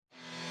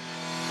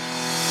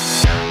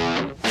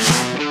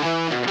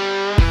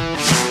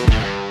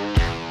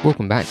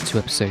Welcome back to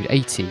episode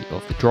 80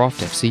 of the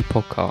Draft FC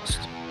podcast.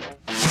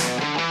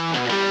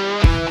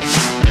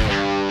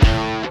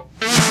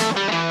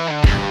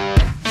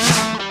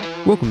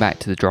 Welcome back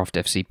to the Draft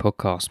FC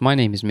podcast. My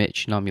name is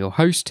Mitch and I'm your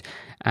host.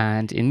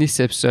 And in this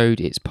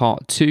episode, it's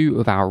part 2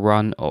 of our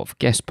run of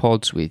guest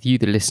pods with you,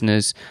 the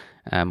listeners.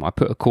 I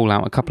put a call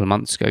out a couple of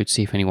months ago to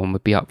see if anyone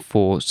would be up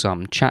for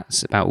some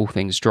chats about all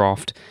things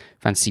draft,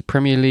 fantasy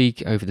Premier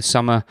League over the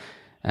summer.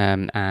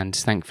 And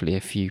thankfully a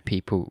few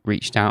people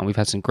reached out and we've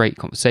had some great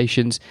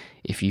conversations.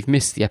 If you've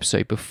missed the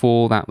episode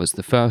before, that was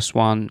the first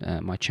one,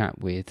 my chat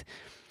with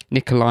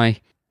Nikolai.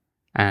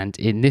 And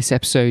in this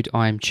episode,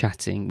 I'm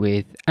chatting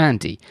with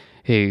Andy,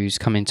 who's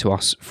coming to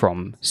us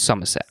from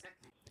Somerset.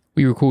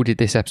 We recorded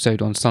this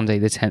episode on Sunday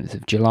the 10th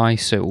of July,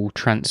 so all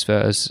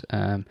transfers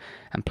and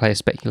player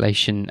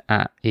speculation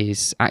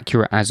is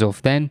accurate as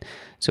of then.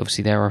 So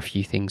obviously there are a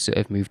few things that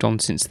have moved on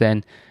since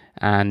then.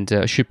 And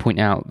I should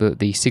point out that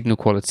the signal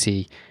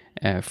quality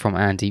from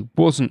Andy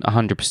wasn't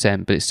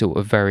 100%, but it's still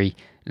a very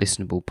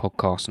listenable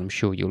podcast, and I'm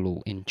sure you'll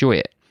all enjoy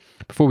it.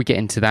 Before we get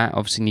into that,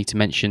 obviously need to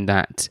mention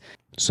that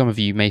some of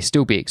you may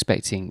still be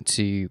expecting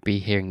to be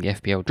hearing the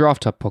FPL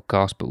Draft Hub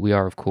podcast, but we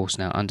are, of course,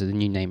 now under the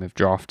new name of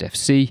Draft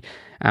FC,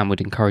 and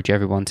would encourage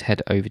everyone to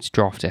head over to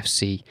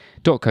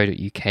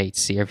draftfc.co.uk to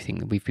see everything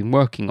that we've been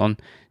working on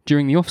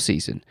during the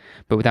off-season.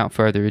 But without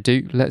further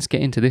ado, let's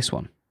get into this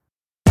one.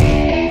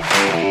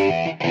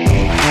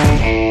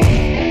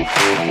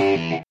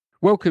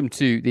 Welcome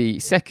to the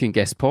second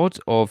guest pod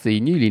of the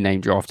newly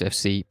named Draft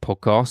FC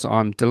podcast.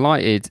 I'm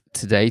delighted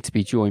today to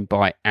be joined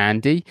by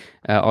Andy.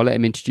 I'll let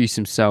him introduce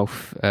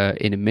himself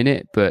in a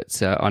minute,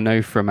 but I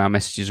know from our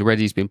messages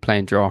already he's been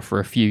playing draft for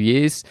a few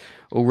years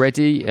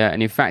already.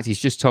 And in fact,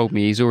 he's just told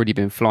me he's already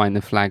been flying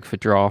the flag for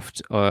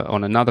draft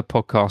on another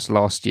podcast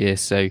last year.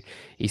 So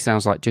he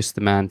sounds like just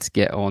the man to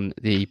get on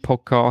the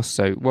podcast.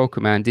 So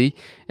welcome, Andy.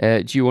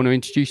 Do you want to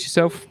introduce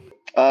yourself?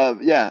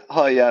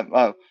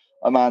 Hi.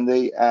 I'm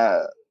Andy.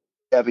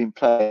 I've been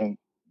playing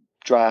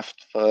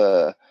draft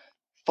for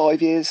 5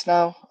 years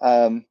now.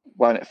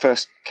 When it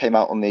first came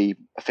out on the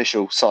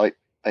official site,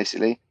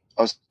 basically,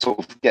 I was sort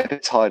of getting a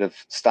bit tired of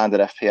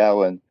standard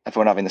FPL and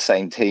everyone having the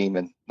same team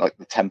and like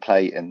the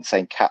template and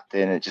same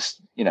captain. It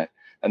just, and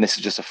this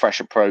is just a fresh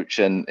approach,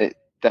 and it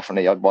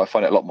definitely, I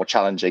find it a lot more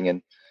challenging.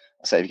 And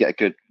I say, if you get a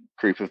good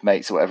group of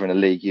mates or whatever in a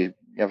league, you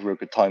have a real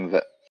good time with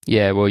it.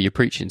 Yeah, well, you're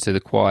preaching to the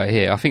choir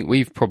here. I think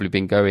we've probably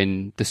been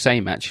going the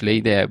same,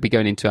 actually. We're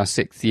going into our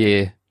 6th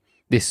year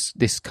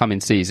this coming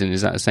season.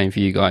 Is that the same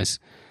for you guys?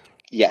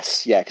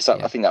 Yes, yeah, because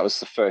I think that was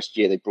the first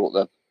year they brought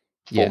the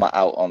format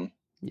out on.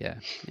 Yeah.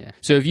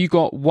 So have you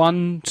got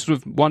one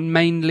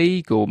main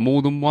league or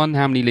more than one?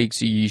 How many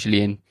leagues are you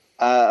usually in?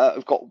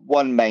 I've got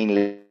one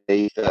main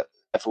league that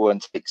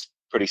everyone takes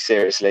pretty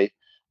seriously,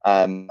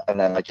 and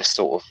then I just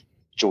sort of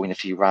join a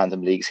few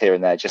random leagues here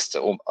and there, just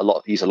to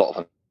use a lot of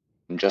them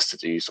just to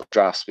do sort of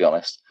drafts, to be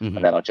honest. Mm-hmm.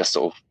 And then I just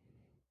sort of,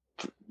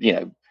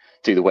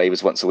 do the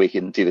waivers once a week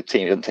and do the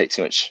team. It doesn't take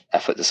too much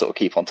effort to sort of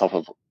keep on top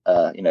of,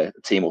 a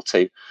team or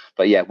two.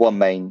 But yeah, one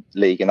main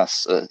league, and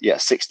that's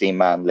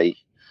 16-man league.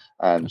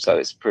 Okay. So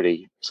it's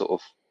pretty sort of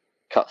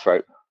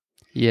cutthroat.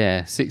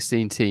 Yeah,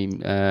 16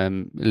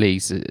 team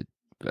leagues.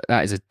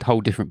 That is a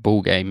whole different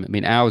ball game. I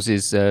mean, ours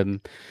is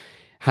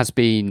has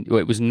been. Well,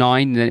 it was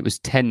 9, then it was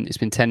 10. It's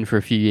been 10 for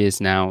a few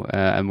years now,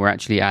 and we're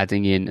actually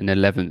adding in an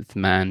 11th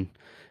man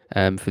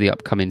for the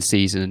upcoming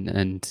season,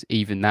 and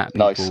even that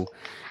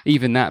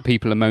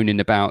people are moaning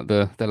about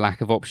the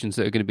lack of options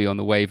that are going to be on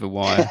the waiver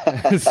wire.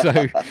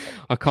 So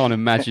I can't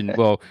imagine.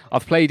 Well,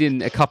 I've played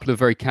in a couple of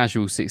very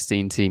casual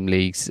 16-team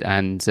leagues,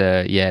 and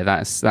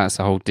that's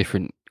a whole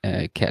different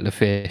kettle of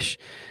fish.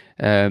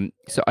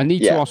 So I need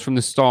to ask from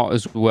the start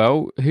as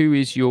well.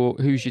 Who's your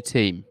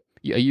team?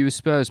 Are you a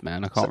Spurs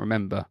man? I can't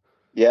remember.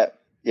 Yeah,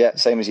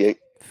 same as you.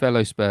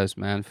 Fellow Spurs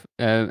man,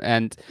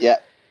 and yeah.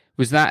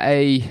 Was that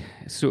a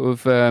sort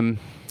of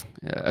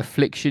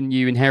affliction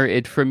you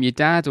inherited from your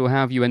dad, or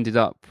how have you ended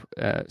up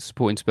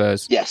supporting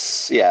Spurs?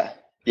 Yes, yeah,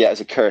 it's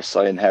a curse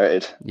I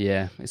inherited.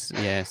 Yeah, it's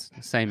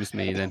same as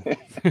me then.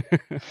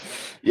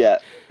 yeah,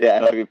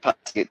 and I've been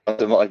passing it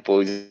to my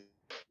boys.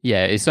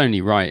 Yeah, it's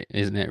only right,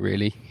 isn't it?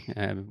 Really,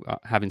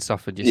 having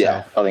suffered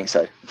yourself. Yeah, I think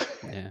so.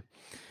 Yeah.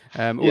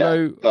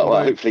 Although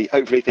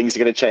hopefully things are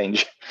going to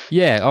change.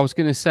 Yeah, I was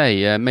going to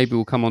say maybe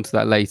we'll come on to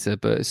that later,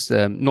 but it's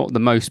not the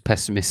most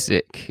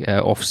pessimistic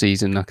off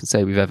season I can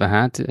say we've ever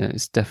had.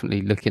 It's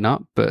definitely looking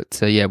up, but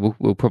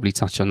we'll probably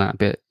touch on that a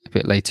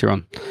bit later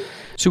on.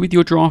 So with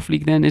your draft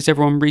league, then, is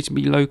everyone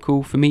reasonably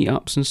local for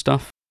meetups and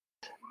stuff?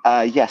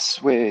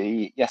 Yes,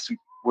 we're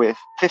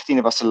 15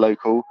 of us are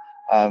local.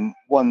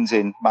 One's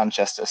in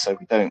Manchester, so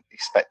we don't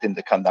expect him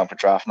to come down for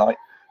draft night.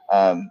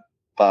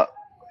 But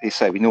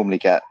we normally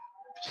get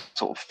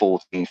sort of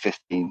 14,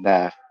 15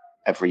 there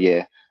every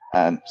year.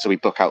 So we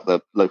book out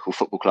the local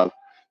football club.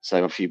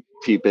 So a few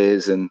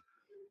beers and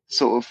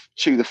sort of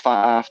chew the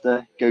fat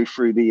after, go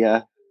through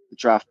the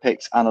draft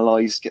picks,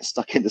 analyse, get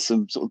stuck into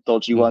some sort of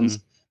dodgy ones,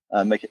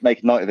 make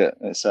a night of it.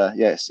 It's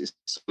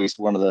always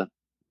one of the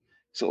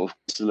sort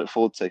of to look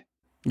forward to.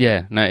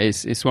 Yeah, no,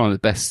 it's one of the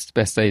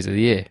best days of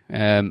the year.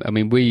 I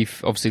mean,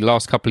 we've obviously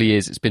last couple of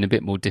years it's been a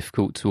bit more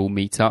difficult to all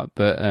meet up,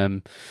 but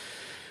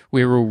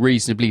we're all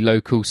reasonably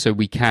local, so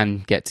we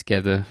can get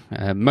together.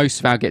 Most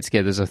of our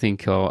get-togethers, I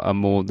think, are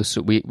more the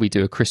sort. We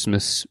do a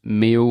Christmas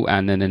meal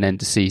and then an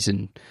end of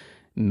season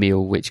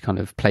meal, which kind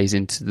of plays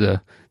into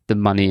the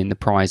money and the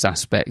prize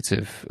aspect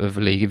of a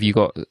league. Have you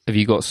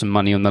got some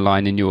money on the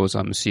line in yours?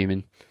 I'm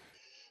assuming.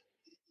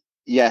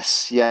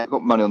 Yes, yeah, I've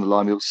got money on the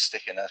line. We also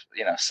stick in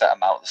a set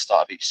amount at the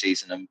start of each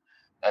season,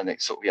 and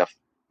it's sort of we have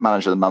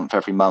manager of the month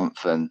every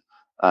month, and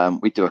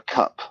we do a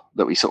cup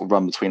that we sort of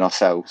run between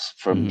ourselves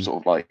from Mm-hmm.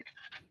 sort of like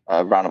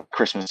around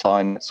Christmas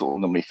time. It sort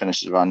of normally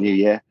finishes around New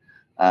Year,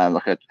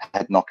 like a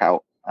head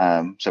knockout.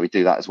 So we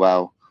do that as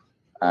well.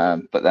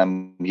 But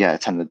then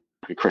attend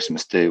the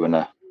Christmas do and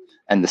a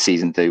end the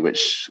season do,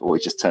 which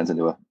always just turns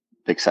into a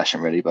big session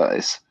really. But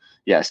it's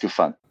good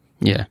fun.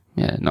 Yeah,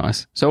 yeah,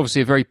 nice. So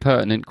obviously a very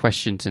pertinent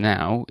question to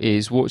now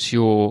is what's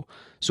your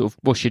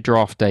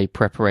draft day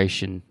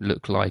preparation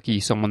look like? Are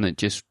you someone that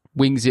just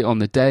wings it on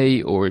the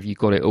day, or have you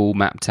got it all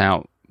mapped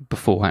out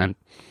beforehand?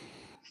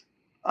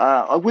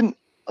 I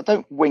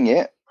don't wing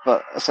it,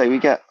 but I say we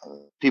get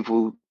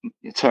people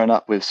turn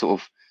up with sort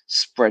of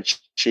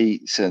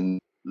spreadsheets and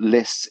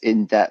lists,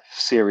 in depth,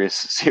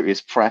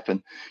 serious prep,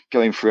 and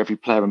going through every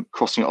player and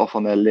crossing it off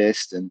on their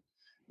list, and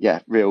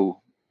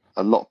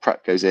a lot of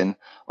prep goes in.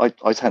 I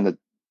tend to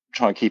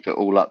try and keep it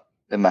all up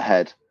in my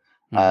head.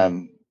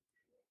 Mm-hmm.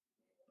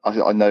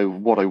 I know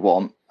what I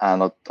want,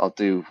 and I'll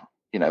do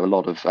a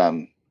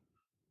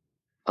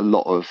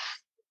lot of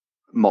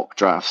mock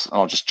drafts, and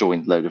I'll just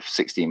join a load of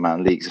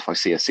 16-man leagues. If I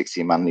see a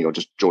 16-man league, I'll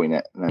just join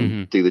it and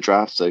then do the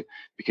draft. So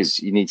because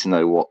you need to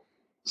know what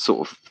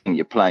sort of thing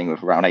you're playing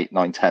with around 8,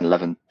 9, 10,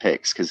 11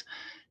 picks, because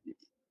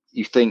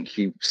you think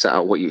you set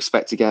out what you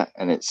expect to get,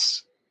 and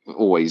it's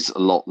always a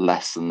lot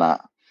less than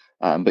that.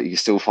 But you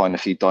still find a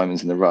few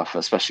diamonds in the rough,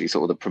 especially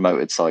sort of the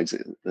promoted sides.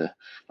 That's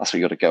what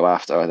you got to go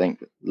after, I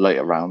think,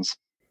 later rounds.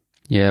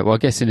 Yeah, well, I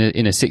guess in a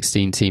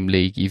 16-team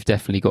league, you've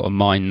definitely got to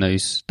mine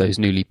those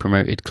newly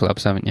promoted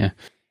clubs, haven't you?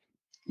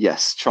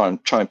 Yes, try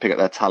and pick up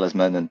their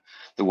talisman and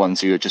the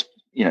ones who are just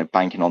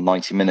banking on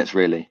 90 minutes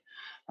really.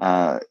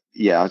 I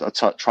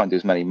try and do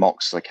as many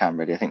mocks as I can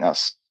really. I think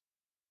that's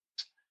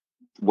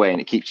the way,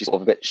 and it keeps you sort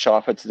of a bit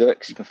sharper to do it,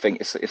 because you can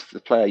think if the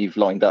player you've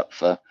lined up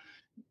for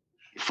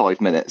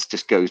 5 minutes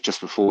just goes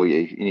just before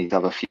you need to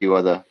have a few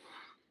other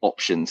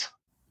options.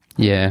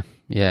 Yeah,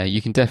 yeah,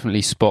 you can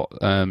definitely spot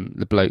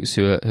the blokes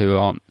who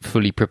aren't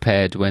fully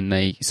prepared when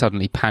they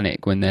suddenly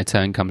panic when their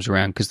turn comes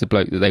around, because the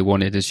bloke that they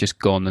wanted has just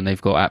gone and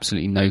they've got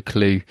absolutely no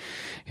clue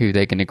who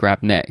they're going to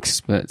grab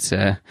next. But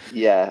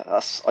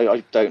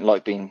I don't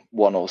like being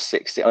 1 or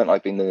 60. I don't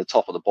like being in the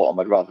top or the bottom.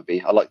 I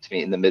like to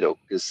be in the middle,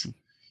 because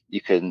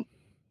you can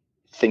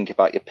think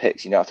about your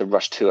picks. You don't have to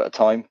rush 2 at a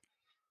time.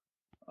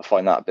 I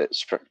find that a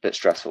bit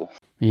stressful.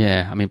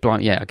 Yeah, I mean,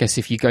 I guess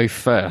if you go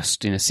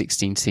first in a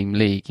 16-team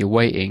league, you're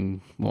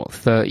waiting,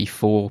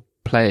 34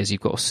 players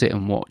you've got to sit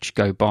and watch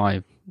go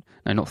by.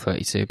 No, not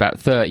 32, about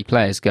 30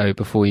 players go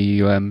before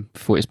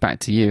it's back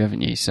to you,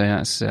 haven't you? So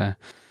that's...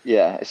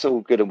 it's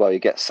all good and well you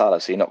get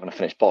Salah, so you're not going to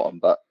finish bottom,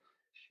 but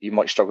you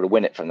might struggle to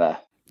win it from there.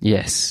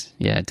 Yes,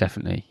 yeah,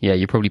 definitely. Yeah,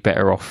 you're probably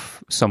better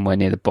off somewhere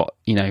near the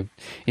in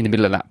the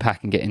middle of that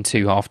pack and getting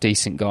 2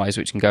 half-decent guys,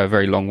 which can go a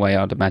very long way,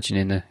 I'd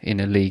imagine, in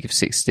a league of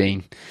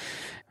 16.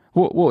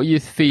 What are your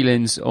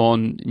feelings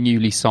on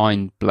newly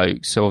signed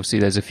blokes? So obviously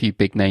there's a few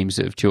big names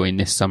that have joined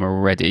this summer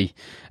already.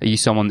 Are you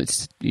someone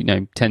that's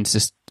tends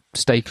to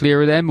stay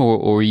clear of them,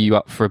 or are you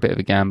up for a bit of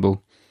a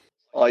gamble?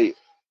 I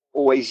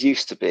always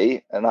used to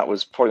be, and that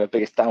was probably my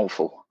biggest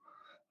downfall.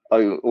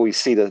 I always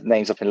see the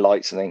names up in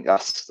lights and think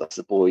that's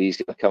the boy, he's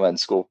going to come and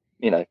score.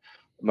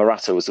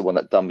 Morata was the one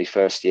that done me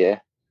first year.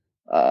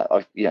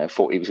 I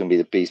thought he was going to be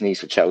the bee's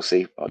knees for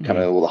Chelsea. I'd come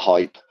in with all the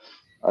hype.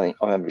 I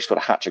remember he scored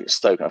a hat trick at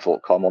Stoke, and I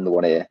thought, I'm on the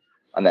one here.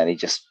 And then he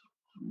just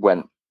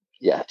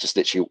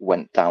literally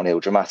went downhill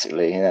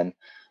dramatically. And then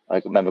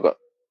I remember got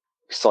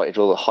excited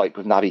with all the hype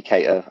with Naby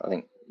Keita. I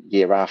think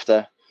year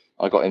after,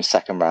 I got him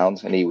second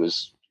round, and he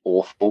was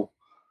awful.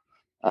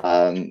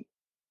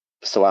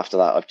 So after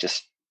that,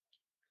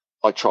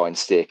 I try and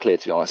steer clear,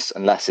 to be honest,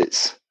 unless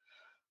it's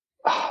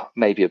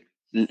maybe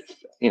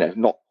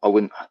not. I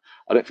don't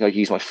think I'd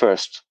use my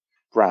first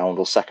round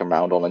or second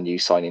round on a new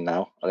signing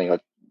now. I think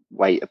I'd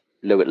wait a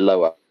little bit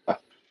lower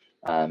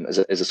as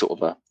a sort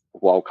of a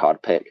wild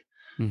card pick.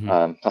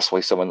 Mm-hmm. That's why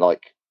someone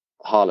like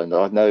Haaland,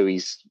 I know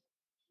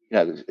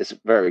it's a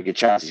very good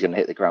chance he's going to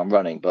hit the ground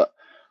running, but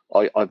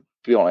I'd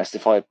be honest,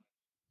 if I had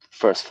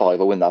first 5,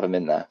 I wouldn't have him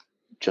in there,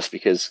 just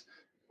because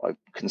I'm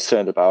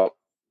concerned about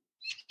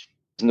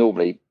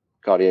normally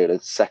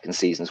Guardiola's second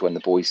seasons when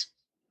the boys,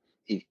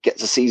 he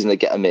gets a season, they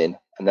get them in,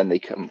 and then they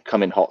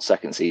come in hot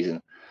second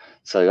season.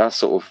 So that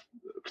sort of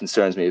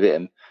concerns me a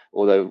bit.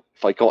 Although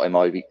if I got him,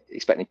 I'd be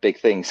expecting big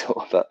things.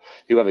 But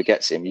whoever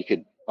gets him, you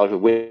could either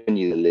win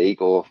you the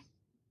league or,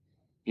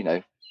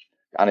 and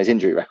his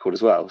injury record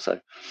as well. So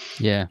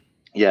yeah,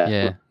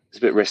 it's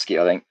a bit risky,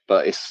 I think.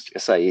 But it's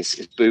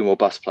boom or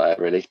bust player,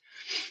 really.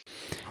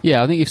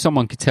 Yeah, I think if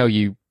someone could tell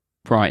you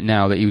right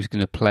now that he was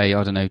going to play,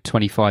 I don't know,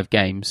 25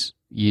 games,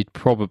 you'd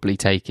probably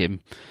take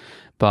him.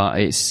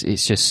 But it's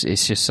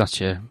just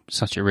such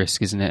a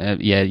risk, isn't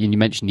it? Yeah, and you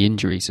mentioned the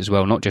injuries as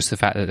well. Not just the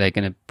fact that they're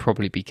going to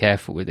probably be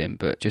careful with him,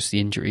 but just the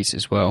injuries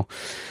as well.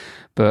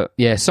 But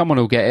yeah, someone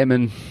will get him,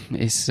 and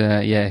it's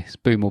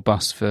boom or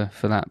bust for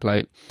that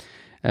bloke.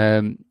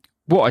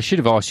 What I should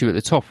have asked you at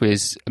the top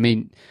is, I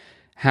mean,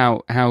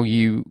 how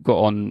you got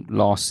on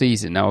last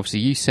season. Now, obviously,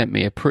 you sent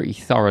me a pretty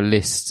thorough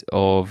list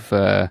of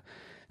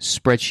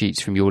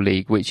spreadsheets from your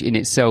league, which in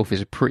itself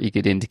is a pretty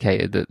good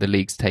indicator that the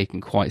league's taken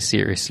quite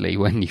seriously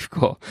when you've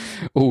got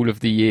all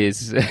of the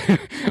years,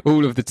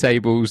 all of the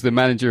tables, the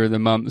manager of the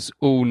months,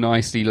 all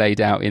nicely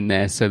laid out in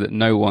there so that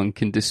no one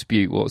can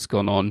dispute what's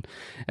gone on.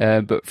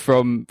 But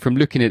from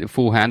looking at it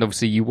beforehand,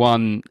 obviously you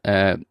won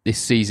this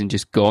season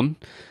just gone,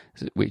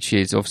 which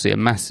is obviously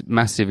a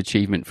massive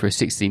achievement for a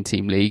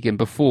 16-team league. And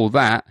before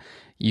that,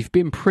 you've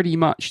been pretty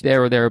much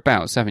there or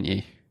thereabouts, haven't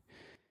you?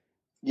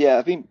 Yeah,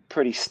 I've been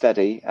pretty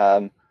steady.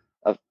 I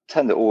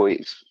tend to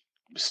always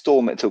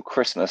storm it until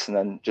Christmas and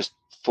then just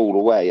fall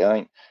away. I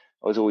think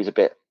I was always a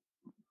bit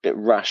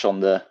rash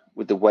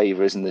with the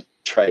waivers and the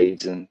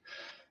trades, and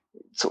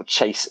sort of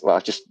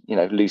just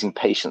losing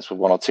patience with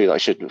one or two that I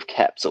should have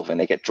kept, sort of, and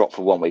they get dropped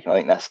for 1 week, and I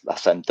think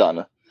that's them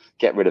done.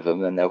 Get rid of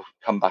them, and they'll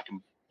come back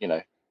and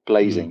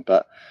blazing.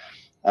 But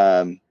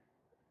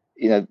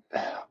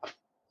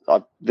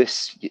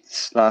this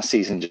last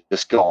season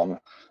just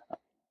gone.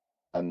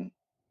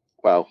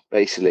 Well,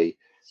 basically,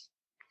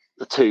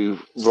 the two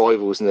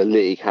rivals in the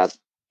league had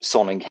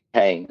Son and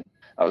Kane.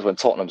 That was when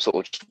Tottenham sort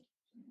of just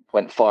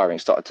went firing,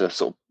 started to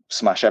sort of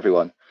smash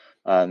everyone,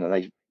 and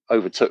they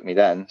overtook me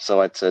then. So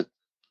I had to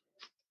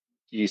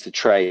use the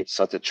trade.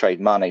 So I had to trade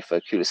Mane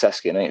for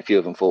Kulusevski, and I think a few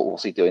of them thought,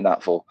 "What's he doing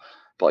that for?"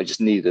 But I just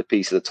needed a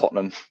piece of the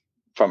Tottenham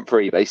front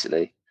three,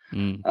 basically.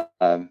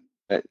 So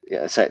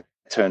it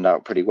turned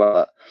out pretty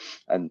well,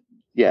 and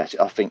yeah,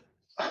 I think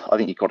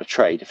you've got to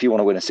trade if you want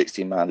to win a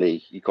 16-man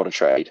league. You've got to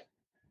trade,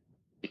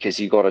 because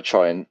you've got to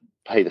try and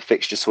play the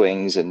fixture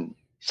swings and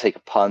take a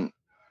punt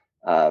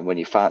when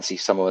you fancy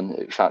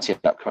someone, fancy an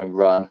upcoming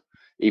run.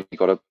 You've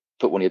got to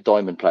put one of your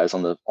diamond players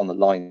on the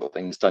line.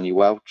 Things done you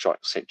well. Try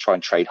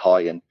and trade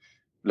high and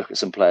look at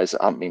some players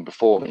that haven't been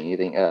performing. You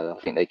think, I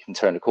think they can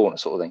turn the corner,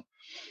 sort of thing.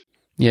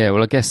 Yeah,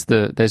 well, I guess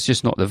there's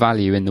just not the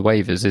value in the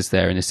waivers, is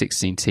there, in a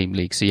 16-team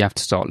league? So you have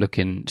to start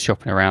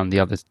shopping around the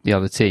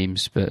other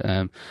teams. But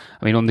I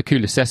mean, on the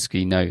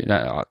Kulusevski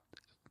note,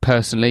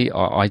 personally,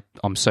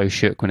 I'm so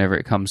shook whenever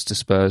it comes to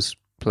Spurs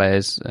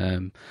players.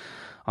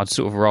 I'd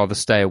sort of rather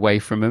stay away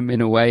from them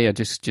in a way. I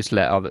just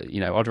let other,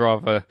 I'd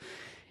rather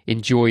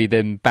enjoy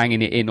them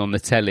banging it in on the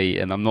telly,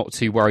 and I'm not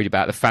too worried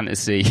about the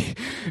fantasy.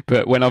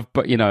 But I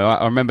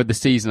remember the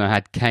season I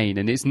had Kane,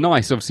 and it's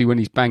nice, obviously, when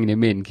he's banging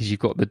him in, because you've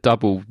got the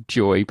double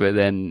joy, but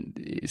then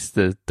it's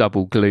the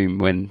double gloom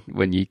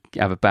when you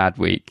have a bad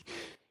week.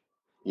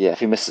 Yeah, if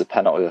he misses a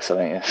penalty or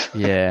something.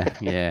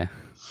 Yeah,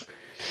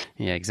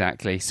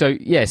 exactly. So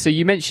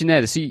you mentioned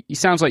there, so it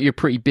sounds like you're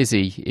pretty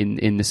busy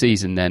in the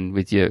season then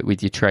with your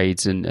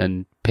trades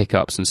and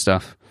pickups and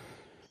stuff.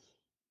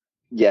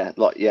 Yeah,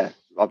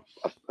 I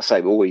say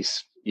we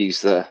always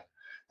use the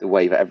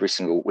waiver every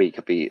single week.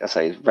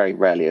 Very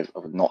rarely I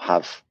would not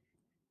have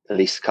at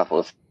least a couple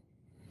of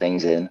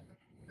things in.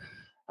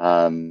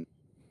 I'd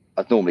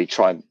normally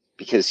try,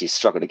 because you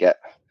struggle to get,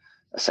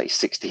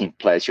 16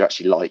 players you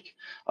actually like.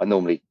 I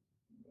normally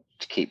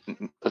keep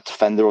a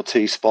defender or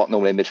two spot,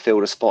 normally a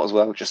midfielder spot as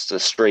well, just to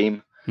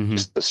stream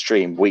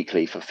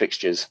weekly for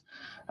fixtures.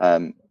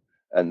 And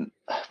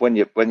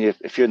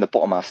if you're in the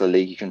bottom half of the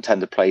league, you can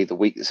tend to play the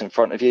week that's in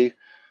front of you.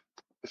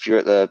 If you're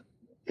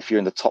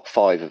in the top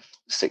 5 of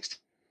 16,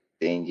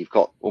 you've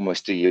got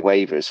almost do your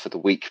waivers for the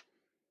week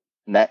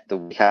after.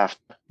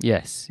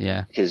 Yes,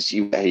 yeah. Because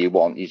you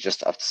want, you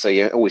just have to. So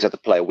you always have to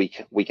play a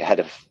week ahead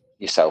of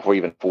yourself, or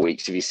even 4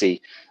 weeks. If you see,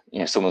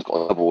 someone's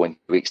got a double in 2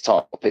 weeks'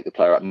 time, I'll pick the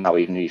player up now,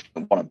 even if you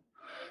don't want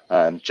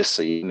them, just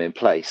so you're in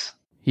place.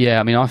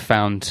 Yeah, I mean, I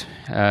found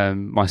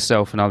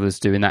myself and others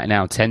doing that in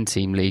our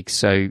 10-team league.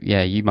 So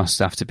yeah, you must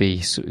have to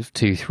be sort of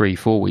 2, 3,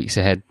 4 weeks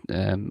ahead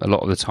a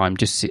lot of the time.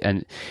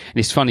 And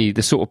it's funny,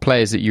 the sort of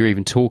players that you're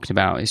even talking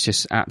about, it's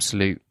just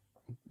absolute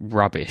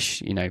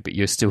rubbish, but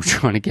you're still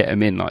trying to get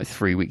them in like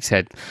 3 weeks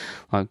ahead,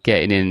 like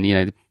getting in,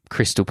 the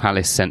Crystal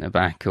Palace centre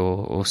back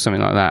or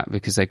something like that,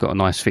 because they've got a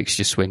nice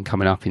fixture swing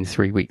coming up in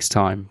 3 weeks'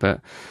 time.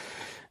 But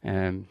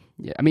yeah,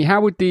 I mean,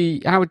 how would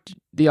the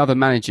other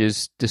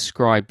managers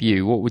describe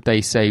you? What would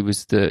they say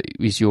was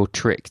your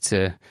trick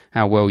to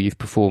how well you've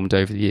performed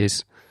over the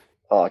years?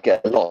 I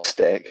get a lot of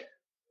stick.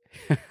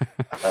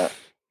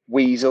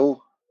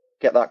 Weasel,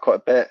 get that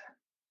quite a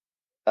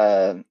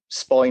bit.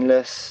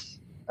 Spineless.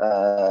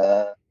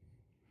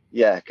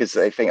 Because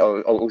they think I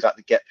always have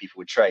to get people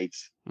with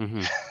trades.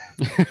 Mm-hmm.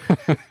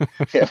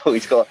 Yeah, but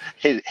he's got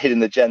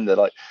hidden agenda.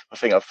 Like, I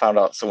think I found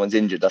out someone's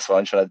injured, that's why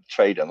I'm trying to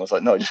trade him. I was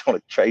like, no, I just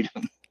want to trade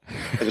him.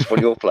 I just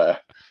want your player.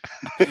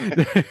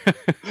 The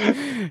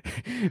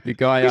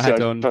guy I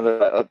had on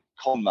a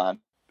con man.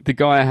 The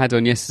guy I had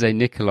on yesterday,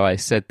 Nikolai,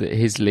 said that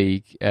his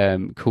league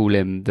call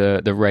him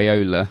the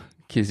Rayola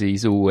because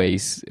he's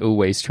always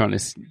trying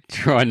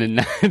to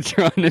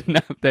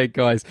nab their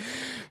guys.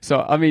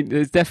 So I mean,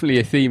 there's definitely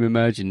a theme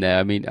emerging there.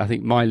 I mean, I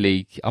think my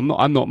league, I'm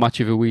not much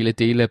of a wheeler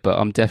dealer, but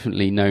I'm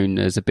definitely known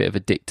as a bit of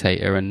a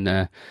dictator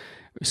and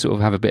sort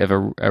of have a bit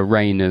of a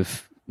reign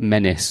of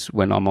menace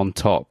when I'm on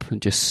top and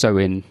just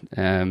sowing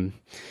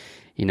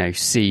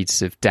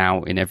seeds of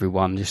doubt in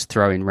everyone, just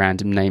throwing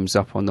random names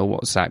up on the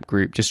WhatsApp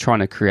group, just trying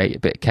to create a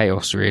bit of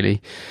chaos,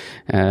 really.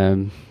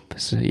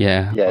 So,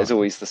 yeah. Yeah, there's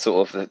always the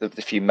sort of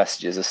the few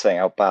messages of saying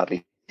how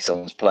badly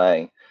someone's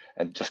playing,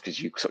 and just because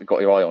you sort of got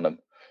your eye on them,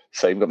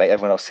 so you've got to make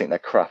everyone else think they're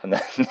crap, and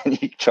then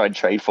you try and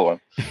trade for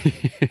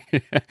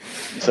them.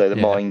 So the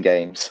mind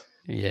games.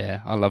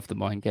 Yeah, I love the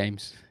mind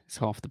games. It's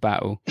half the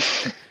battle.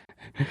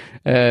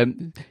 So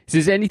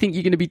is there anything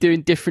you're going to be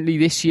doing differently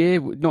this year?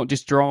 Not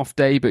just draft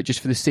day, but just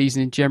for the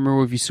season in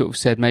general? Have you sort of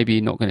said maybe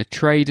you're not going to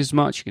trade as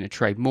much, you're going to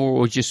trade more,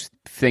 or just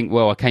think,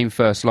 well, I came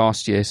first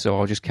last year, so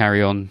I'll just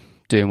carry on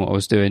doing what I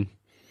was doing?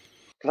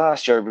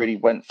 Last year I really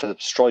went for the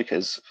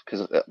strikers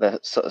because they're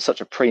such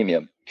a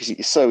premium, because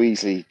you so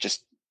easily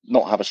just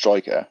not have a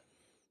striker.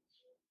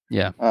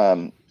 Yeah.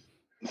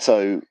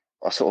 So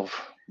I sort of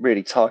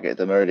really targeted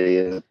them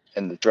early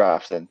in the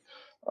draft, and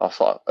I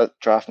thought at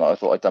draft night I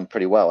thought I'd done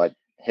pretty well. I had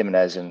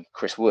Jimenez and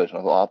Chris Wood, and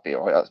I thought I'll be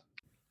all right.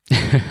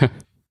 That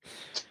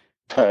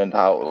turned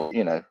out,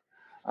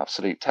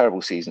 absolute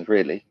terrible seasons,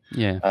 really.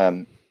 Yeah.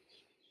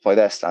 By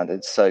their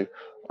standards. So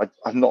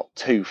I'm not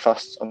too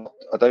fussed.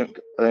 I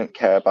don't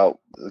care about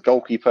the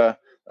goalkeeper.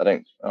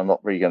 I'm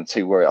not really going to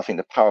too worry. I think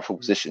the powerful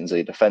positions are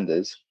your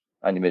defenders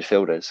and your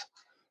midfielders.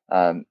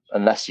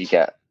 Unless you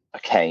get a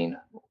Kane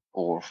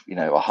or a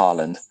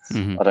Haaland,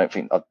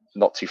 I'm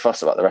not too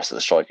fussed about the rest of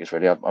the strikers,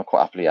 really. I'm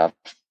quite happily have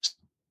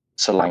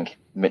Solanke,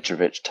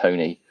 Mitrovic,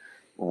 Tony,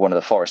 or one of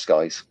the Forest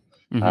guys,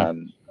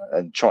 and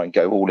try and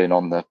go all in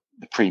on the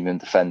premium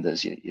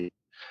defenders.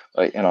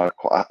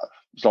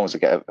 As long as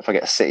if I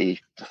get a City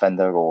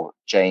defender or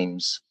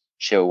James,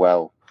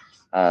 Chilwell,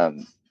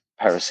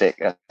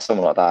 Perisic,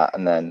 someone like that,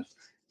 and then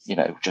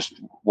just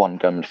one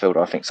gun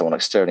midfielder. I think someone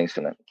like Sterling's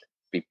going to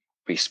be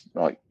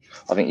like.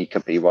 I think he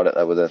could be right up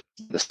there with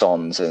the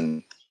Stones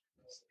and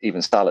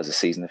even Salah this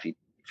season if he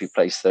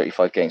plays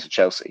 35 games for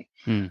Chelsea.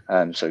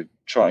 So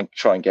try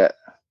and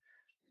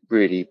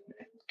really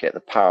get the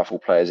powerful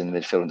players in the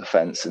midfield and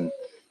defence, and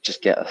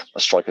just get a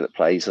striker that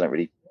plays. I don't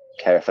really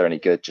care if they're any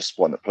good, just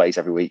one that plays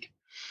every week.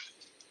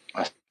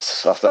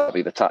 So that'll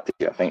be the tactic,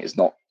 I think, is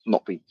not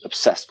be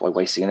obsessed by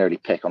wasting an early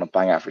pick on a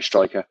bang average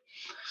striker.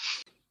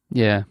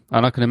 Yeah,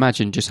 and I can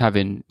imagine just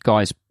having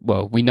guys,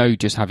 well, we know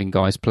just having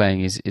guys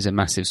playing is a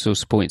massive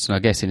source of points, and I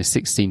guess in a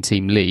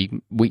 16-team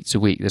league, week to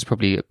week, there's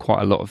probably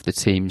quite a lot of the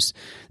teams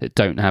that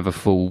don't have a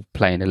full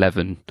playing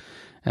 11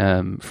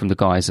 from the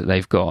guys that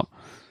they've got.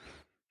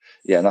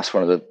 Yeah, and that's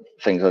one of the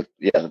things,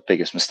 the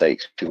biggest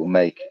mistakes people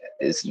make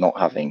is not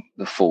having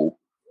your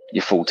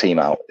full team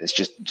out. It's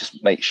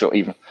just make sure,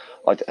 even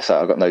I've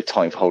got no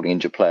time for holding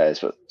injured players,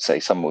 but say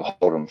someone will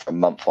hold them for a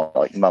month on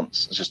like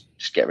months, just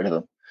get rid of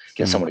them,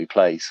 get someone who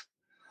plays.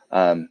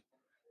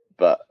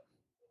 But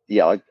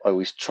yeah, I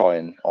always try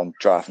and on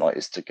draft night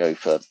is to go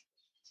for,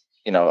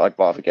 I'd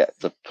rather get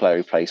the player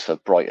who plays for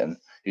Brighton,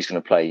 who's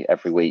going to play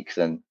every week,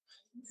 than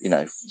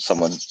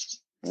someone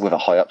with a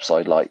high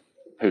upside like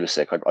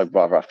Pulisic. I'd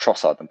rather have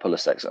Trossard than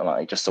Pulisic, and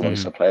like just someone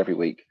who's going to play every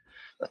week.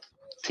 A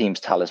team's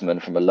talisman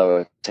from a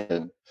lower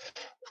team.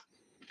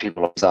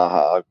 People like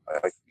Zaha,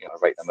 I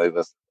rate them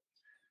over. I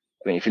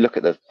mean, if you look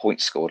at the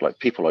points scored, like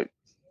people like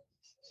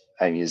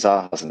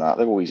Zaha's and that,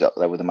 they're always up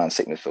there with the Man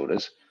City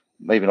midfielders.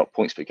 Maybe not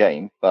points per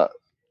game, but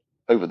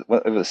over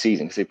the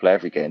season, because they play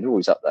every game, they're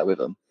always up there with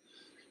them.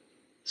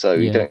 So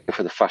you don't go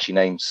for the flashy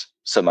names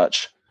so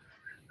much.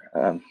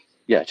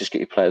 Just get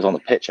your players on the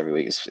pitch every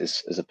week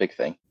is a big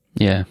thing.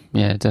 Yeah,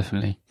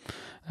 definitely.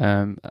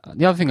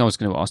 The other thing I was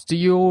going to ask,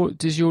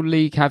 does your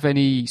league have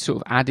any sort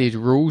of added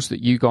rules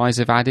that you guys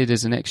have added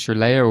as an extra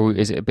layer, or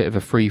is it a bit of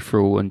a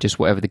free-for-all and just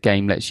whatever the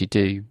game lets you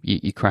do,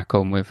 you crack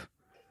on with?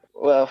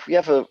 Well, we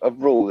have a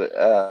rule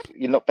that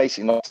you're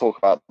not talk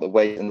about the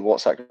way in the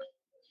WhatsApp group.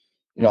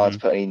 You're not allowed to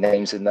put any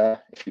names in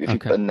there. If you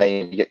put a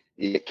name, you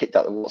get kicked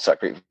out of the WhatsApp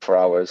group for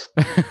hours,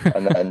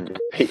 and then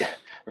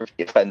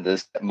repeat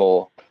offenders get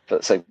more.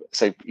 But so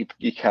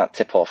you can't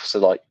tip off. So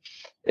like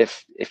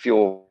if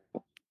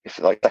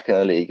like second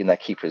in the league and their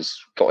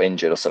keeper's got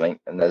injured or something,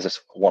 and there's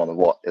just one on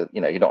the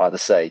you're not allowed to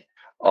say,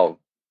 oh,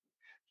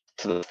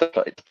 to the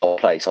third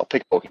place, I'll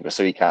pick a goalkeeper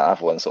so he can't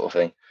have one, sort of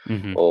thing.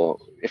 Or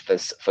if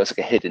there's like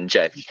a hidden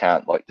gem, you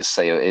can't like just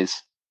say who it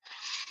is.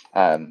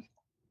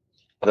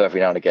 Although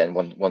every now and again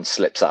one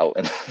slips out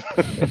and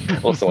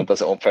or someone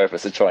does it on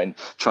purpose to try and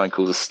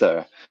cause a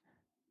stir.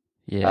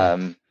 Yeah.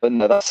 But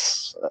no,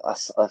 that's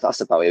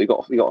about it. We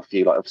got a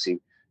few, like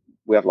obviously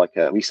we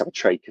used to have a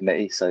trade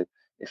committee, so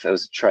if there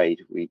was a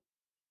trade, we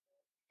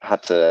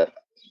had to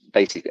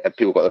basically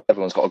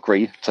everyone's got to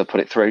agree to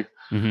put it through,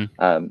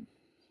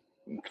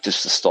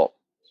 just to stop,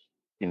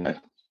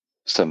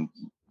 some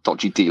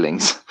dodgy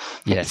dealings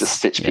Yes. to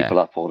stitch people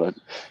up, or to,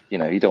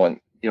 you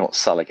don't want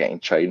Salah getting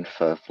traded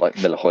for like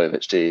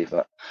Milivojevic, do you?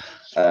 But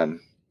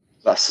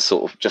that's the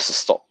sort of just to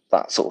stop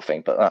that sort of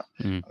thing. But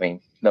I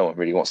mean, no one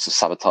really wants to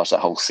sabotage that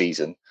whole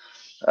season,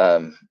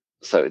 so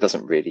it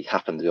doesn't really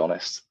happen, to be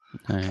honest.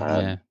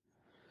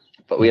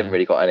 But we haven't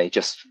really got any.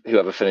 Just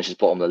whoever finishes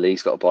bottom of the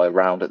league's got to buy a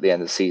round at the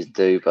end of the season,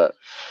 but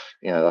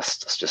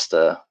that's just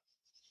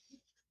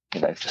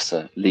just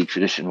a league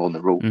tradition more than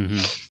the rule.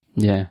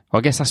 Yeah, well,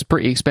 I guess that's a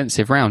pretty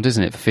expensive round,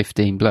 isn't it, for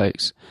 15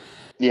 blokes?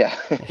 Yeah.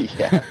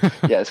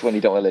 It's when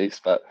you don't want to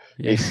lose, but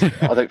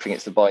I don't think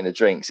it's the buying the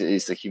drinks. It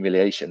is the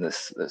humiliation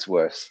that's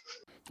worse.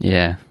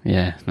 Yeah.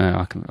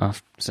 No,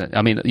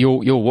 I mean,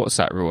 your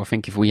WhatsApp rule. I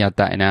think if we had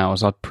that in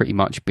ours, I'd pretty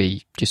much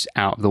be just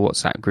out of the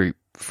WhatsApp group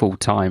full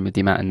time with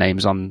the amount of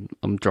names I'm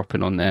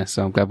dropping on there.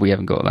 So I'm glad we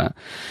haven't got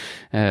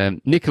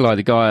that. Nikolai,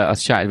 the guy I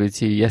chatted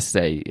with you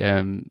yesterday,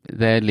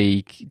 their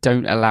league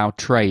don't allow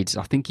trades.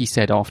 I think he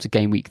said after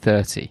game week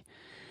 30.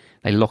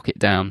 They lock it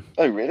down.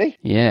 Oh, really?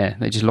 Yeah,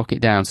 they just lock it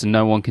down so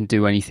no one can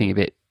do anything a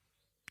bit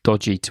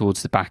dodgy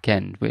towards the back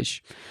end,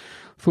 which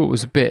I thought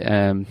was a bit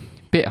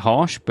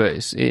harsh,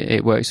 but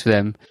it works for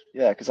them.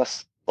 Yeah, because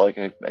that's like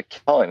a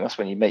time. That's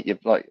when you make your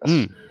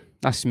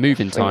that's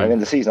moving time. In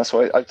the season, that's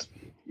why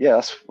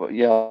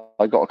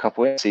I got a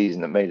couple in the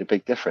season that made a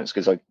big difference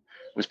because I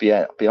was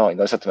behind.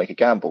 I just had to make a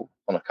gamble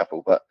on a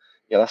couple, but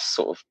that's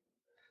sort of.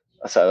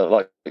 I said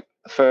like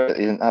first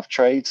they didn't have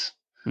trades.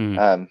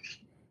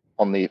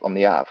 On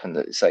the app, and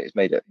it's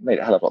made it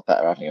a hell of a lot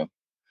better having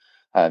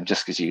them.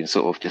 Just because you can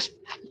sort of just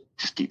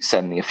keep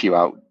sending a few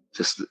out,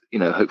 just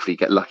hopefully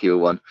get lucky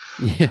with one.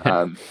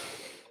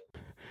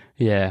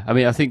 Yeah. I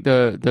mean, I think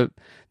the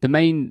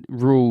main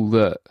rule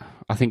that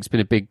I think has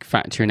been a big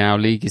factor in our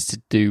league is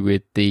to do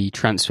with the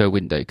transfer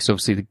window, because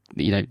obviously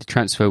the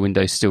transfer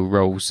window still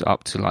rolls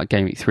up to like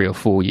game week 3 or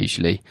 4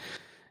 usually.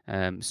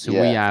 We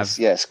have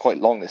it's quite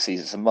long this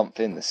season. It's a month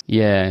in this.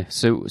 Yeah,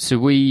 so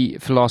we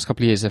for the last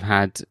couple of years have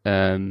had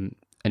an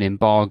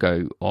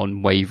embargo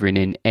on wavering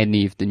in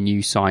any of the new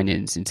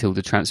signings until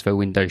the transfer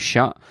window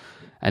shut,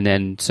 and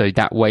then so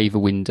that waiver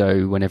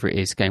window, whenever it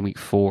is game week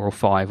 4 or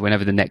 5,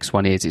 whenever the next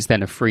one is, it's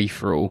then a free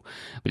for all.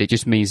 But it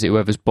just means that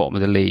whoever's bottom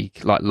of the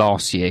league, like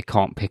last year,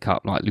 can't pick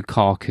up like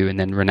Lukaku and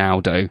then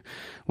Ronaldo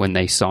when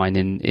they sign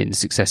in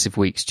successive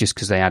weeks, just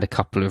because they had a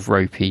couple of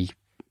ropey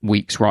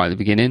weeks right at the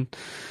beginning.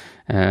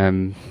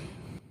 We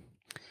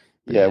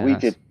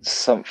did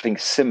something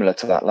similar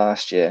to that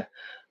last year.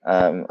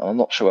 I'm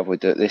not sure whether we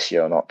do it this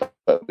year or not,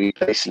 but we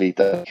basically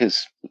did,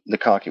 because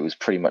Lukaku was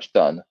pretty much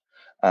done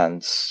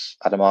and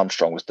Adam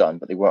Armstrong was done,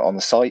 but they weren't on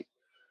the site.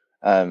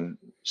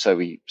 So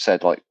we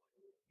said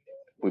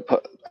we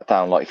put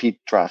down if you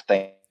draft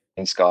Dane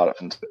Scarlett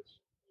from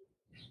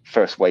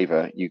first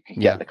waiver, you can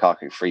get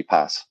Lukaku free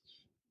pass.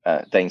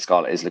 Dane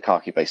Scarlett is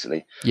Lukaku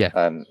basically.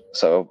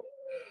 So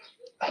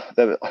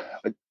I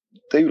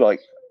do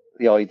like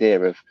the idea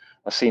of,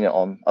 I've seen it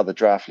on other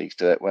draft leagues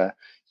do it, where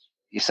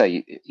you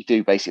say you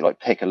do basically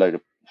pick a load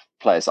of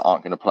players that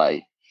aren't going to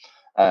play,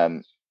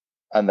 and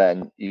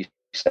then you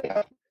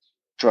say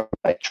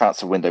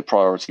transfer window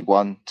priority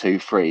 1, 2,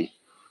 3,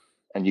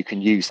 and you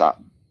can use that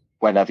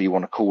whenever you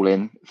want to call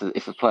in.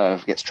 If a player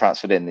gets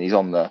transferred in and he's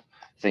on the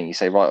thing, you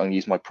say, right, I'm going to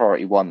use my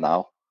priority 1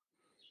 now,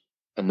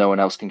 and no one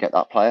else can get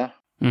that player.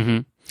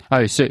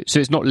 Oh, so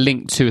it's not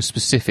linked to a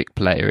specific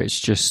player, it's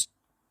just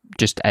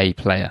a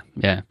player.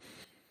 Yeah,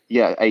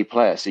 a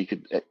player. So you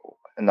could,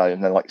 and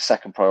then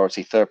second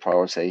priority, third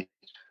priority,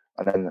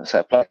 and then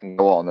a player can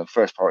go on, and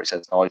first priority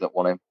says, no, I don't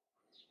want him.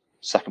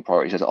 Second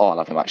priority says, I'll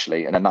have him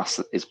actually, and then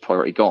that's his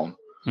priority gone.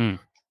 So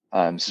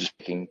just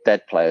picking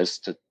dead players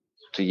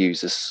to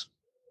use this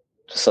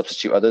to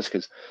substitute others,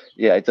 because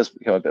it does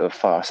become a bit of a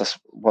farce. That's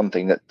one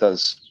thing that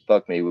does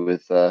bug me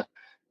with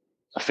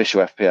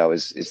official FPL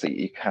is that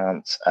you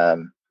can't.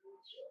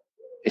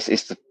 It's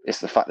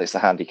the fact that it's the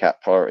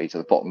handicap priority to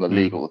the bottom of the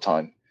league all the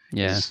time.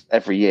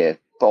 Every year,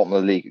 bottom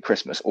of the league at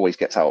Christmas always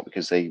gets out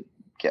because they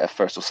get a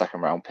first or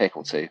second round pick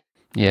or two.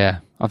 Yeah,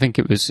 I think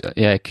it was.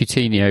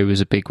 Coutinho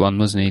was a big one,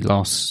 wasn't he?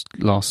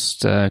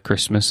 Last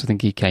Christmas, I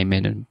think he came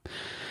in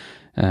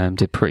and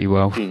did pretty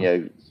well.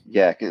 Coutinho,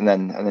 and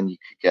then you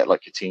could get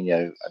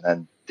Coutinho and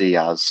then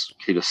Diaz,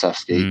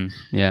 Kulusevski.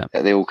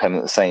 They all came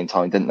at the same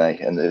time, didn't they?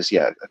 And it was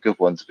a good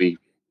one to be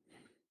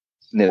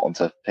near on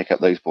to pick up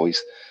those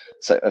boys.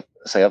 So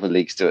say other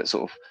leagues do it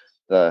sort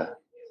of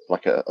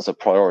as a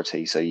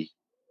priority. So you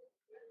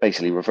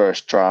basically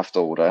reverse draft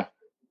order,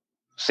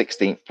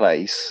 16th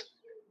place,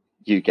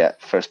 you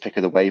get first pick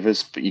of the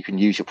waivers, but you can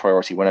use your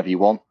priority whenever you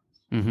want.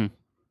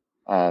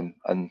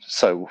 And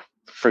so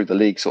through the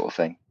league sort of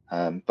thing.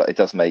 But it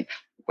does make,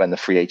 when the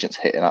free agents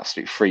hit, an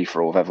absolute free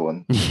for all of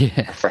everyone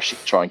refreshing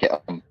to try and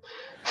get them.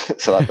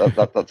 So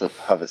that does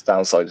have its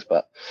downsides,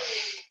 but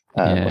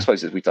I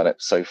suppose we've done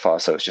it so far,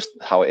 so it's just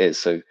how it is.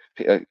 So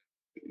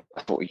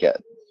what we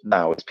get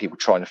now is people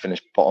trying to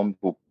finish bottom,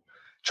 at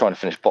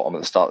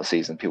the start of the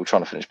season, people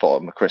trying to finish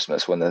bottom at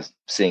Christmas when they're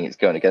seeing it's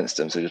going against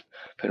them. So just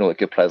putting all the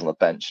good players on the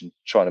bench and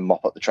trying to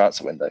mop up the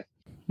transfer window.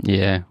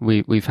 Yeah,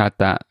 we've had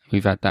that.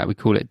 We've had that. We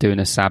call it doing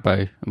a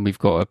sabo, and we've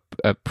got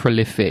a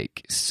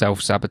prolific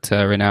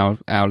self-saboteur in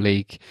our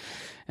league.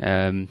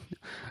 Um,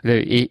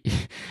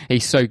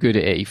 he's so good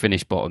at it. He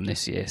finished bottom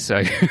this year,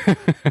 so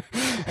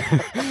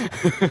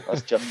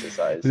That's justice,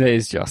 that is. there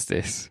is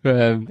justice.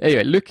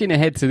 Anyway, looking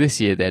ahead to this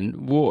year,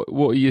 then what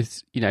are you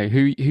who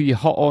you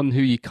hot on,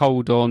 who you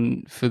cold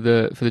on for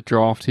the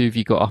draft? Who have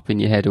you got up in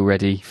your head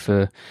already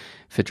for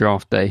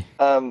draft day?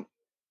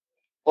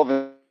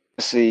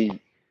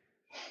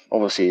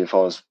 Obviously, if I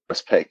was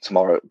first pick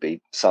tomorrow, it would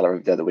be Salah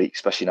of the other week,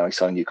 especially now he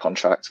signed a new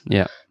contract.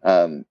 Yeah.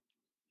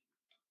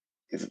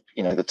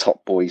 The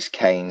top boys,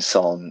 Kane,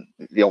 Son,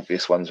 the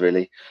obvious ones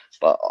really,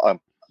 but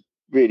I'm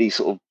really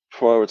sort of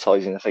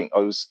prioritising. I think I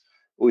was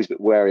always a bit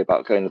wary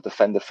about going with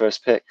defender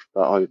first pick,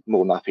 but I'm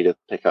more than happy to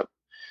pick up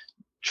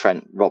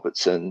Trent,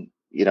 Robertson,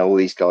 all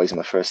these guys in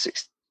my first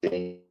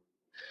 16.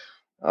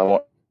 I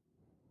want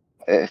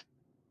if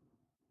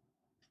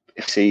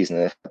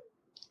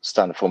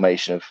standard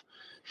formation of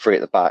 3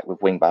 at the back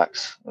with wing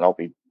backs, and I'll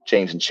be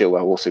James and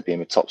Chilwell will also be in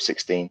the top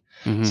 16.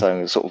 Mm-hmm. So I'm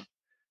going to sort of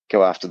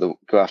go after the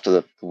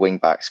wing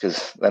backs,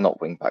 because they're not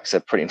wing backs;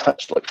 they're pretty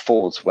much like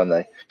forwards when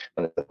the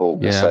ball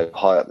goes so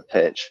high up the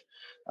pitch.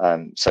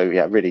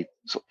 Really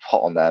sort of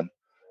hot on them.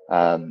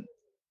 And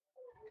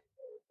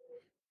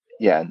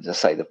to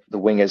say the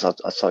wingers, I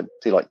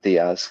do like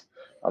Diaz.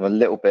 I'm a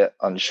little bit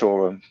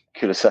unsure on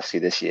Kulusevski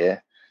this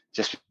year,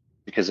 just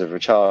because of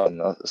Richard,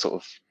 and sort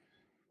of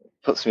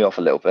puts me off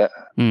a little bit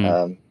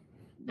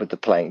with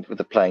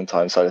the playing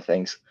time side of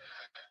things.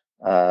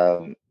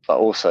 But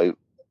also,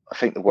 I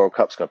think the World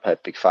Cup's going to play a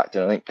big factor,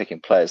 and I think picking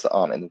players that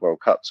aren't in the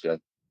World Cup's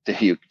going to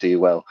do you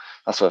well.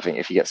 That's why I think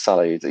if you get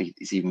Salah,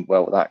 he's even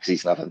well with that, because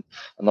he's going to have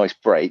a nice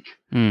break.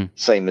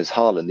 Same as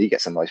Haaland, he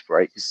gets a nice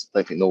break because I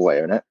don't think Norway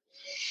are in it.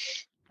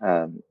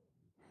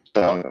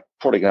 So I'm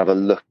probably going to have a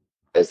look at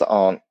players that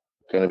aren't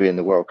going to be in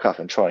the World Cup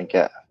and try and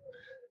get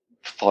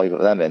 5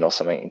 of them in or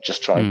something, and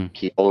just try and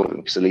keep all of them,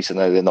 because at least I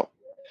know they're not.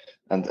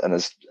 And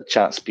there's a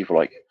chance people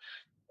like,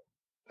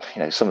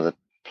 some of the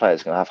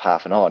players are going to have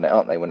half an eye on it,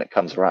 aren't they, when it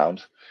comes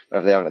around?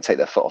 Whether they are going to take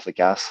their foot off the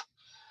gas,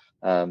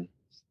 just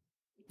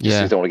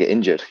because they don't want to get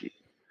injured.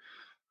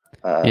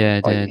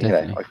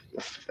 Definitely. I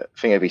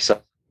think it'd be some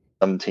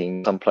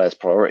players'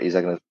 priorities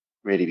are going to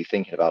really be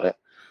thinking about it.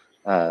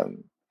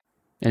 And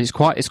it's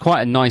quite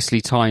a nicely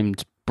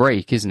timed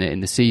break, isn't it, in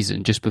the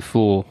season, just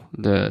before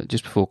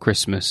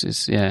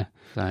Christmas? I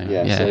don't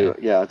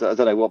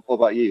know. What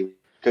about you?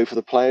 Go for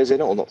the players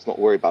in it, or not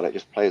worry about it,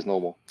 just play as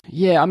normal?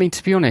 Yeah, I mean,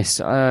 to be honest,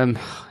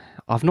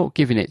 I've not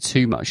given it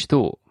too much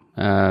thought.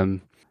 I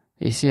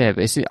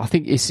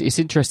think it's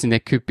interesting. There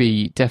could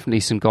be definitely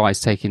some guys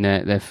taking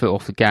their foot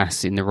off the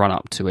gas in the run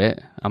up to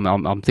it.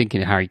 I'm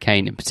thinking of Harry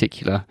Kane in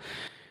particular.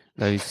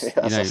 Those,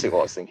 that's what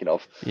I was thinking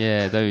of.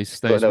 Yeah, those.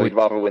 He'd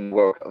rather win the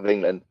World Cup of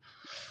England.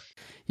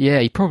 Yeah,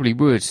 he probably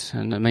would.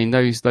 And I mean,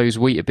 those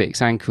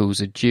Weetabix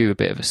ankles are due a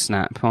bit of a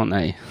snap, aren't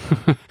they?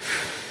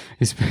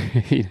 He's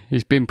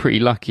been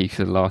pretty lucky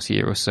for the last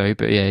year or so,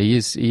 but yeah, he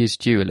is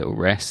due a little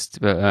rest.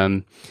 But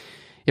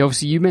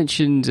obviously you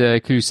mentioned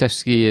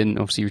Kulusevski, and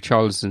obviously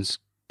Richarlison's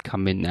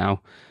come in now.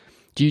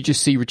 Do you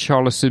just see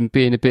Richarlison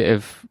being a bit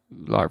of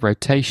like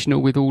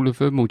rotational with all of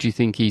them, or do you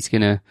think he's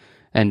going to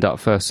end up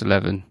first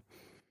 11?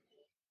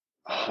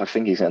 I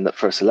think he's going to end up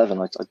first 11.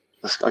 I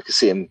could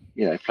see him,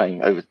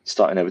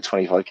 starting over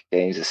 25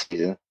 games this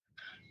season.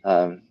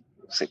 So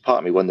part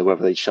of me wonder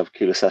whether they'd shove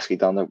Kulusevski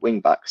down the wing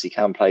back, because he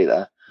can play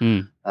there.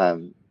 And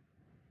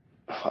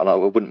I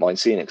wouldn't mind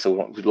seeing it, because I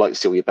would like to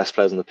see all your best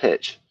players on the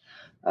pitch.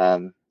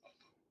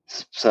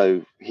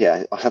 So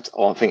yeah, I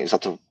think it's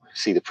have to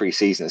see the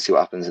pre-season and see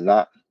what happens in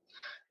that,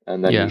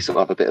 and then you sort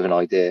of have a bit of an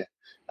idea.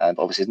 But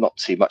obviously, it's not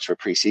too much of a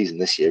pre-season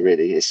this year.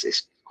 Really,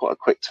 it's quite a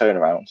quick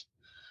turnaround.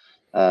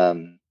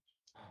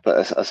 But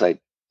as I say,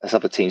 there's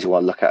other teams you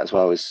want to look at as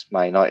well as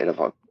Man United.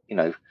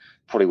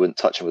 Probably wouldn't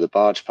touch them with a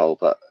barge pole,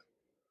 but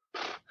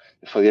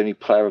if the only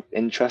player of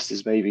interest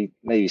is maybe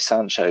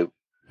Sancho.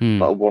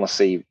 But I want to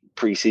see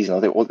pre-season. I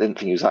didn't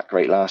think he was that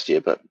great last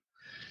year, but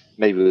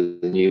maybe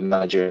with the new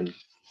manager and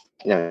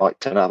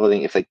might turn up. I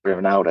think if they bring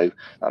Ronaldo,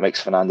 that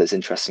makes Fernandes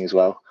interesting as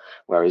well.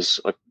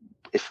 Whereas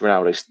if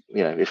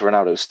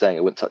Ronaldo's staying, I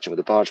wouldn't touch him with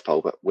a barge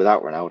pole. But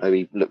without Ronaldo,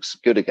 he looks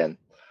good again.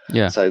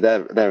 Yeah. So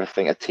they're I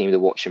think a team to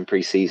watch in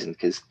pre-season,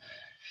 because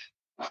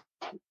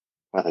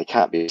they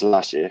can't be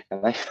last year,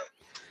 can they?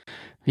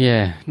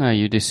 Yeah, no,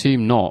 you'd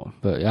assume not.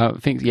 But I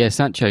think,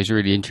 Sancho's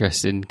really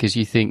interesting, because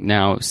you think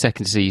now,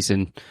 second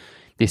season,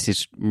 this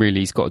is really,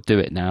 he's got to do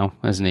it now,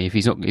 hasn't he? If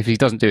he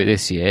doesn't do it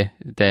this year,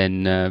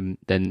 then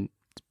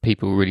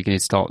people are really going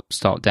to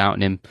start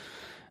doubting him.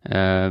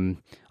 I'm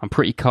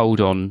pretty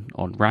cold on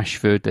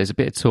Rashford. There's a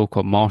bit of talk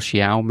on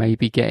Martial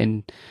maybe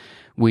getting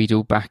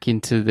wheedled back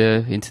into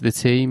the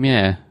team.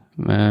 Yeah,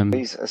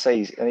 he's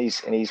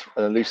an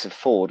elusive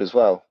forward as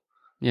well.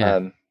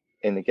 Yeah.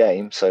 In the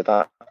game, so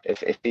that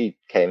if he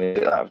came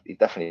in, he'd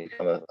definitely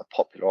become a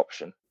popular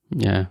option.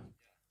 Yeah,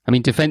 I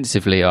mean,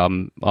 defensively,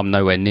 I'm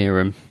nowhere near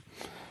him.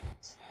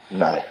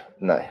 No.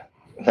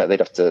 no, they'd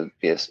have to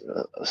be a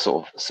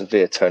sort of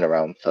severe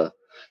turnaround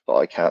but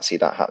I can't see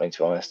that happening, to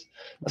be honest.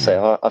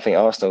 I think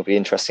Arsenal will be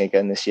interesting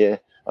again this year.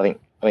 I think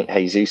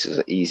Jesus is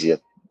an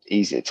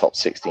easier top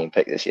 16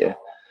 pick this year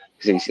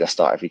because he's going to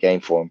start every game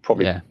for him.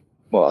 Probably. Yeah.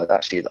 Well,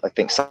 actually, I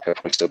think Saka will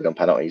probably still be on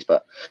penalties,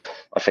 but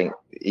I think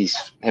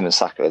him and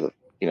Saka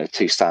are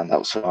two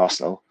standouts for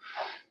Arsenal.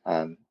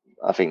 I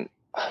think,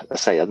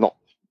 I'm not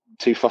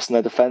too fussed in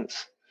their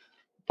defence,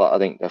 but I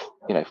think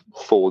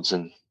forwards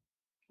and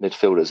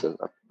midfielders are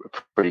a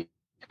pretty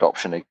good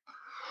option.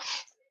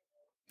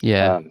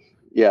 Yeah.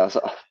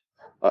 So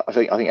I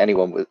think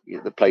anyone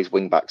that plays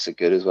wing backs are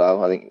good as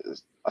well. I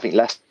think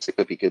Leicester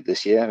could be good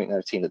this year. I think they're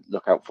a team to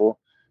look out for.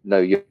 No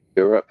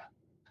Europe,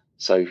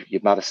 so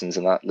your Madisons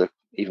and that look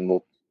even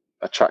more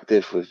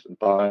attractive with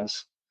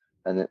Barnes,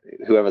 and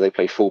whoever they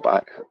play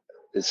fullback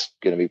is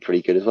going to be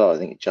pretty good as well. I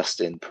think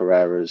Justin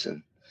Pereiras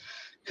and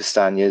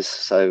Castañas.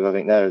 So I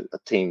think they're a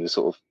team to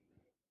sort of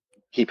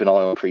keep an eye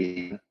on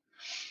pre.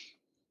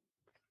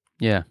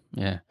 Yeah.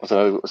 I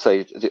don't know.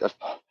 Say they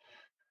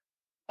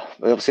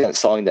obviously haven't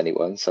signed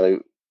anyone,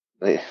 so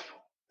there's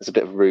a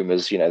bit of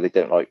rumours. They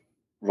don't like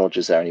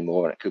Rodgers there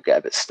anymore, and it could get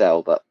a bit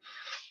stale. But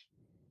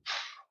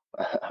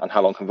and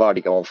how long can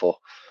Vardy go on for?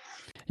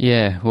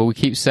 Yeah, well, we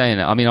keep saying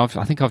it. I mean, I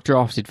think I've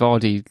drafted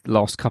Vardy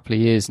last couple of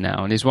years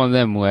now, and it's one of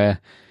them where,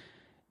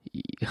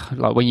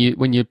 like, when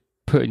you're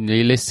putting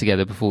your list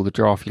together before the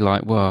draft, you're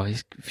like, well,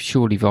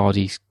 surely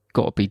Vardy's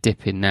got to be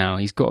dipping now.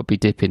 He's got to be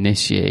dipping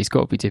this year. He's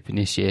got to be dipping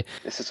this year.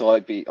 This is why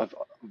I'm a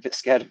bit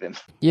scared of him.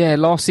 Yeah,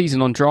 last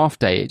season on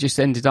draft day, it just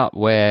ended up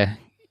where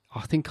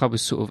I think I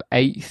was sort of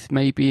 8th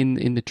maybe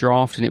in the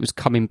draft, and it was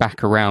coming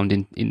back around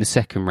in the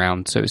second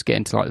round, so it was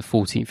getting to like the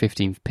 14th,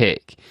 15th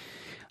pick.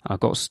 I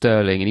got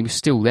Sterling, and he was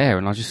still there,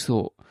 and I just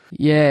thought,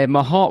 yeah,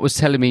 my heart was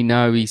telling me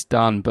no, he's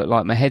done, but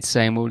like my head's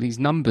saying, well, these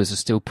numbers are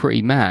still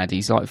pretty mad.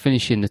 He's like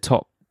finishing the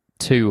top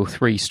 2 or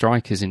 3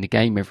 strikers in the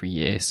game every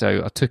year,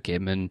 so I took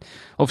him, and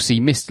obviously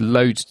he missed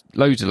loads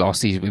of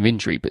last season with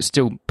injury, but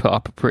still put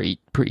up a pretty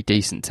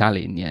decent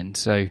tally in the end.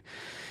 So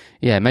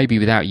yeah, maybe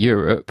without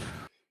Europe.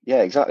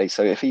 Yeah, exactly.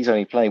 So if he's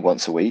only playing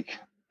once a week,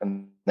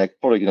 and they're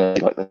probably going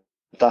to like the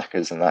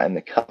Dackers and that in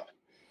the cup,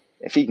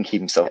 if he can keep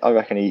himself, I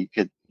reckon he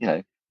could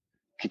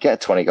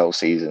get a 20-goal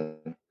season.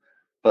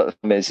 But the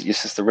problem is,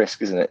 it's just the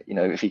risk, isn't it?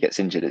 If he gets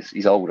injured,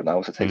 he's older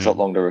now, so it takes a lot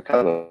longer to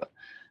recover.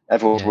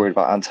 Everyone was worried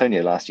about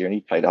Antonio last year, and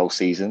he played the whole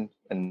season,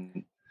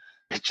 and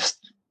it's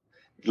just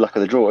luck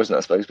of the draw, isn't it,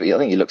 I suppose? But I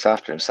think he looks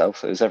after himself,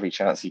 so there's every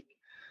chance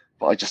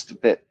but I'm just a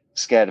bit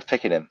scared of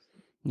picking him.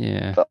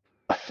 Yeah. But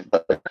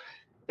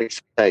they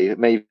say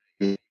maybe,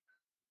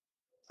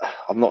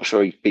 I'm not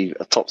sure he'd be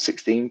a top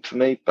 16 for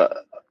me, but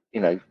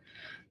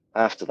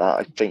after that,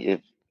 I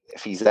think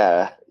if he's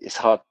there, it's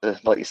hard to,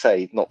 like you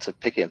say, not to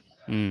pick him.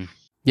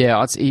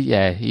 Yeah,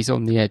 he's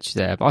on the edge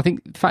there. But I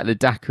think the fact that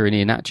Daka and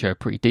Iheanacho are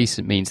pretty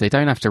decent means they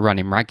don't have to run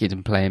him ragged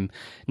and play him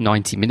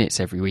 90 minutes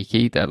every week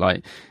either.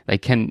 Like, they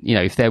can,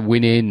 if they're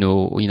winning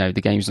or,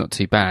 the game's not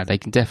too bad, they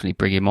can definitely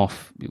bring him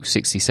off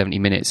 60, 70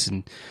 minutes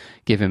and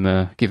give him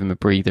a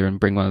breather and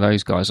bring one of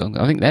those guys on.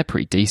 I think they're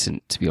pretty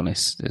decent, to be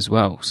honest, as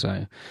well.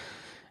 So,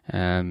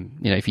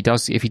 if he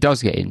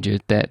does get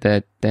injured,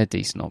 they're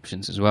decent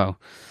options as well.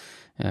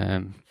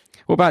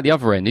 What about the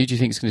other end? Who do you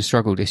think is going to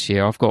struggle this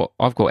year? I've got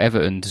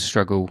Everton to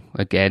struggle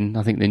again.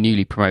 I think the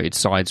newly promoted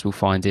sides will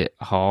find it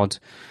hard.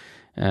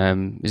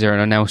 Is there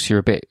anyone else you're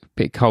a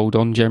bit cold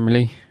on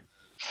generally?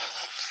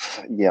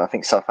 Yeah, I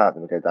think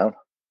Southampton will go down.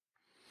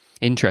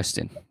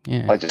 Interesting.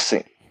 Yeah, I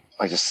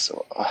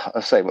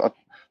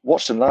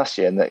watched them last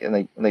year,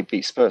 and they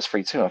beat Spurs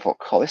 3-2. And I thought,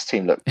 God, this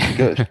team looked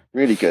good,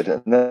 really good.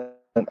 And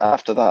then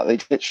after that, they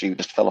literally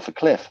just fell off a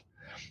cliff,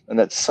 and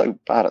they're so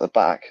bad at the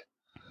back.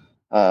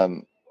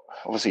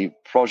 Obviously,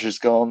 Roger's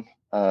gone,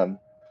 and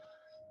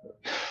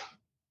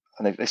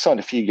they signed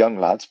a few young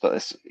lads,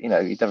 but you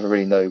never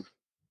really know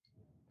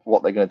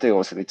what they're going to do.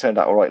 Obviously, they turned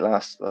out all right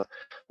last, but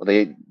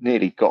they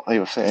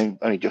were saying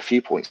only a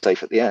few points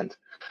safe at the end.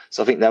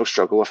 So I think they'll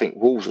struggle. I think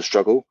Wolves will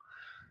struggle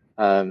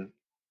because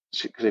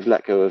they've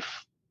let go of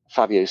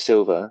Fabio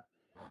Silva,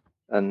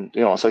 and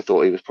I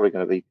thought he was probably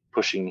going to be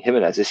pushing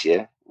Jimenez this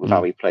year with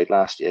how he played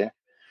last year.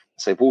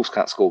 So Wolves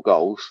can't score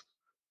goals.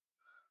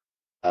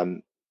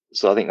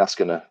 So I think that's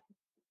going to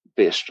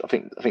be I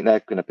think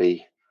they're going to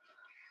be.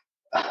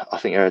 I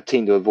think they're a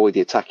team to avoid the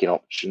attacking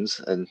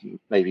options, and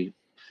maybe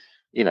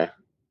the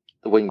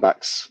wing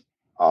backs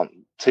aren't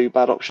too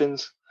bad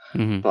options.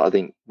 But I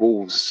think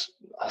Wolves,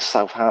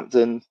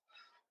 Southampton.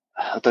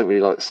 I don't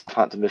really like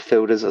Southampton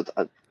midfielders.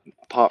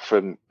 Apart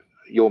from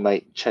your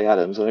mate Che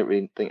Adams, I don't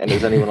really think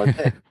there's anyone I'd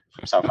pick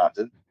from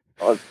Southampton.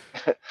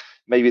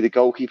 Maybe the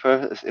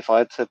goalkeeper if I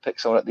had to pick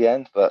someone at the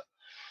end, but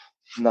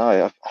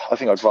no, I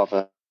think I'd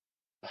rather.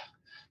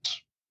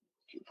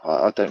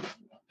 I'm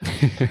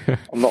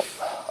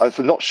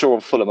not sure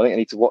on Fulham. I think I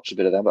need to watch a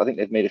bit of them, but I think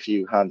they've made a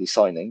few handy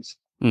signings,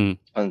 and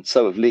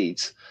so have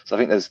Leeds. So I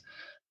think there's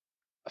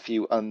a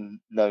few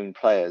unknown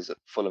players at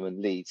Fulham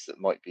and Leeds that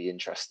might be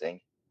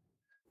interesting.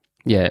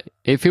 Yeah,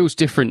 it feels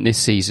different this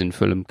season,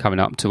 Fulham coming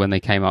up to when they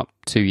came up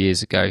 2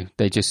 years ago.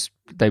 They just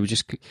they were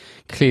just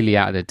clearly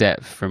out of their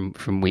depth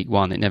from week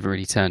one. It never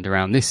really turned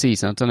around. This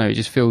season, I don't know. It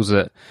just feels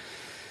that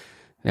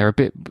they're a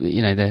bit,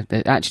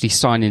 they're actually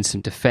signing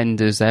some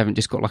defenders. They haven't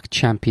just got like a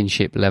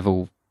championship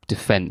level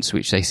defence,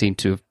 which they seem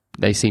to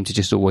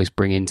just always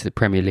bring into the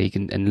Premier League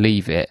and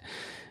leave it,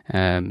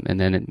 and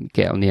then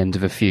get on the end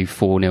of a few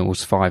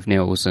 4-0s,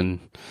 5-0s, and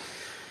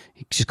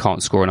you just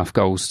can't score enough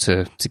goals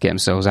to get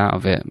themselves out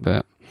of it.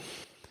 But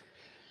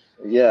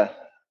yeah,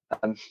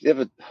 and the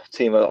other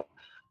team, I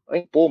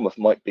think Bournemouth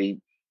might be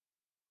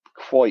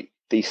quite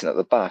decent at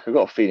the back. I've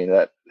got a feeling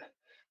that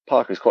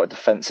Parker's quite a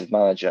defensive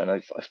manager, and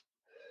I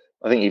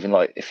think even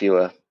like if you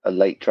were a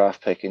late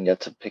draft pick and you had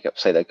to pick up,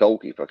 say, their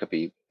goalkeeper, it could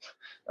be,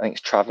 I think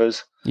it's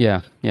Travers.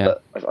 Yeah.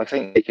 But I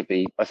think they could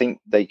be. I think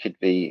they could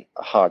be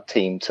a hard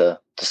team to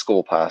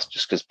score past,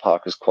 just because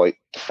Parker's quite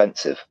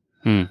defensive.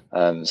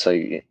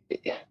 So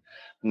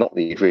not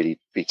that you'd really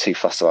be too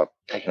fussed about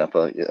picking up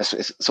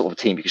it's sort of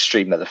a team you can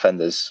stream their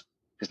defenders,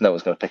 because no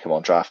one's going to pick them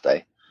on draft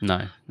day.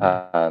 No.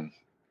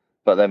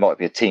 But there might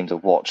be a team to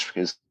watch,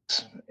 because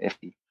if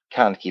you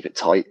can keep it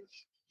tight.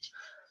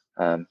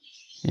 But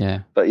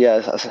yeah,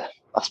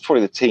 that's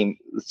probably the team.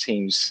 The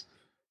teams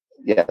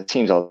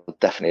I'll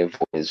definitely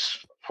avoid is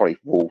probably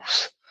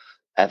Wolves,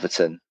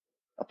 Everton,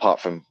 apart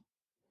from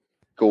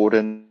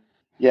Gordon.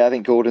 Yeah, I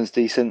think Gordon's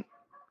decent.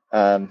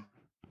 I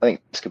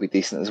think this could be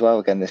decent as well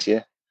again this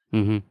year.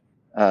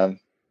 Mm-hmm.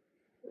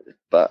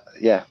 But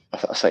yeah,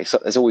 I say so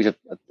there's always a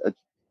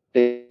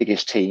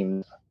biggish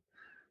team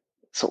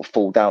sort of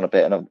fall down a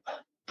bit, and a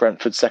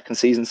Brentford second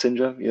season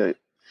syndrome.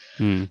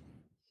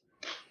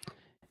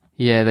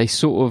 Yeah, they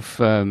sort of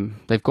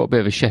they've got a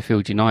bit of a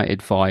Sheffield United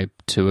vibe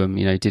to them.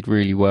 Did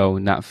really well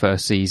in that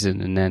first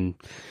season, and then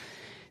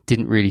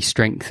didn't really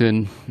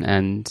strengthen,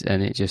 and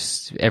it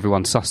just,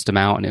 everyone sussed them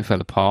out and it fell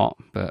apart.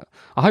 But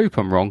I hope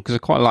I'm wrong, because I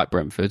quite like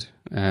Brentford.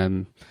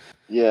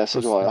 Yeah,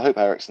 so do I. I hope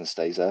Ericsson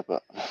stays there,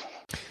 but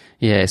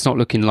yeah, it's not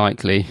looking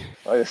likely.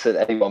 Like I said,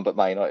 anyone but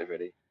Man United,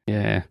 really.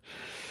 Yeah.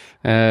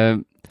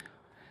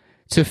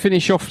 To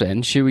finish off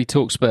then, should we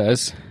talk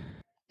Spurs?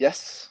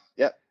 Yes.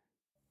 Yeah.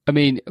 I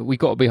mean, we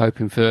got to be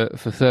hoping for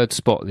third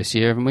spot this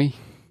year, haven't we?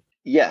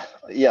 Yeah.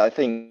 I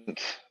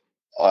think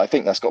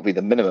that's got to be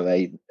the minimum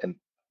aim, and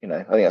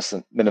I think that's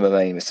the minimum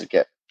aim, is to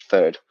get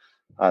third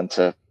and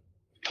to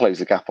close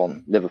the gap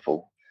on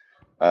Liverpool.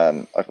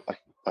 I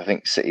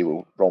think City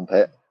will romp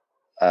it,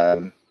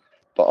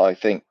 but I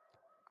think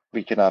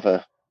we can have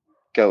a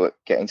go at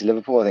getting to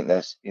Liverpool. I think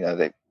there's, I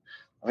think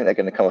they're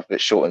going to come up a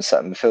bit short in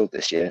centre midfield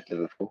this year,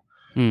 Liverpool.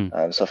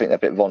 So I think they're a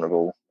bit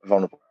vulnerable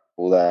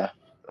there.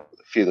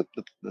 A few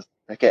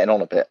they're getting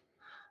on a bit.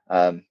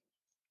 I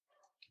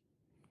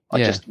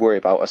just worry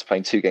about us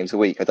playing 2 games a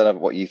week. I don't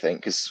know what you think,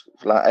 because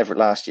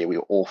last year we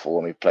were awful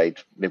when we played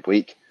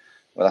midweek.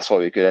 Well, that's why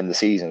we could end the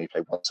season. We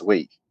played once a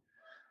week.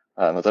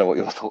 I don't know what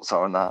your thoughts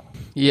are on that.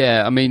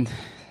 Yeah, I mean,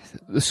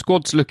 the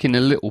squad's looking a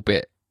little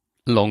bit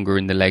longer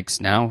in the legs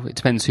now. It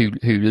depends who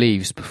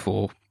leaves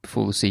before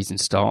the season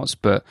starts,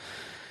 but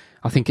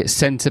I think it's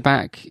centre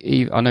back.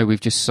 I know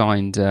we've just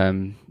signed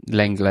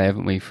Lenglet,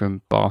 haven't we,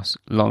 from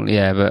Barcelona?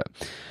 Yeah, but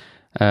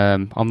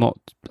I'm not.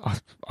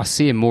 I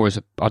see him more as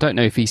I don't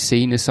know if he's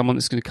seen as someone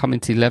that's going to come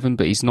into 11,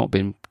 but he's not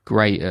been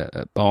great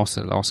at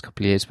Barca the last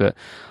couple of years. But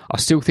I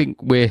still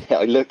think we're. Yeah,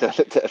 I looked at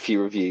a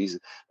few reviews,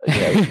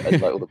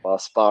 and like all the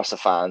Barca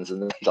fans,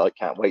 and they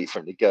can't wait for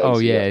him to go. Oh, so,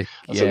 yeah,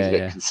 that's always a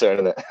bit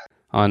concerning. It.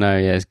 I know,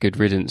 yeah, it's good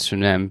riddance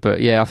from them.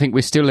 But yeah, I think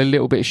we're still a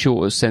little bit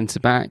short at centre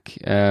back.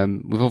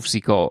 We've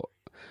obviously got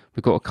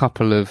a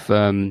couple of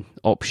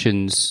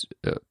options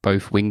at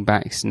both wing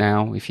backs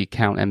now, if you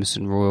count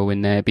Emerson Royal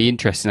in there. It'd be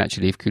interesting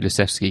actually if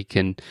Kulusevski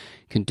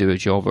can do a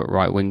job at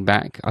right wing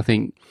back. I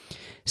think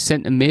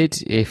centre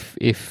mid,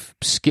 if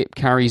Skip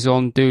carries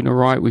on doing all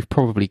right, we've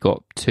probably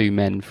got 2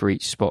 men for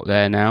each spot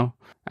there now.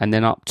 And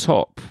then up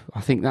top, I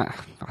think that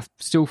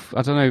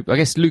I don't know. I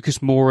guess Lucas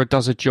Moura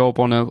does a job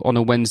on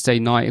a Wednesday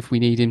night if we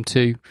need him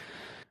to.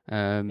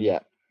 Yeah.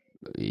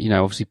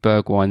 Obviously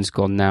Bergwijn's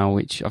gone now,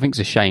 which I think is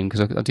a shame,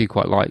 because I do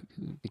quite like.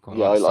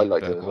 I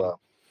like it as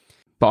well.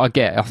 But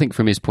I think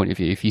from his point of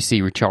view, if you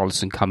see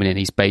Richarlison coming in,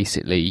 he's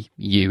basically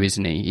you,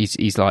 isn't he?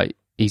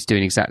 He's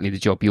doing exactly the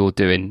job you're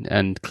doing,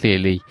 and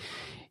clearly,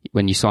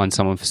 when you sign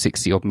someone for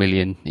 60 odd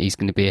million, he's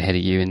going to be ahead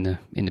of you in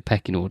the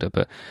pecking order.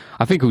 But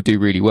I think he'll do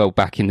really well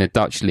back in the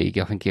Dutch league.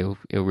 I think he'll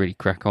really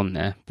crack on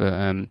there. But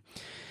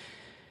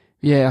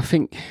I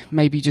think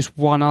maybe just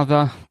one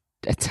other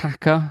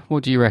attacker.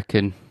 What do you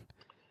reckon?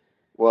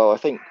 Well, I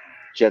think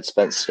Jed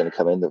Spencer's going to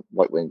come in, the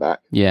right wing back.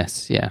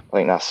 Yes, yeah. I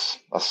think that's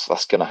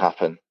going to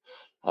happen.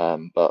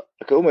 But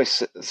I can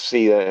almost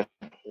see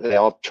they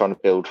are trying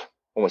to build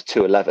almost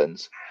 2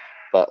 11s.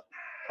 But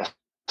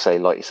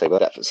like you say,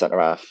 with depth at centre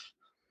half.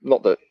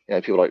 Not that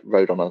people like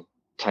Rodon or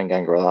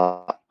Tanganga or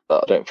that,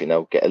 but I don't think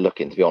they'll get a look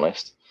in, to be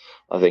honest.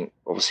 I think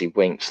obviously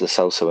Winks, Lo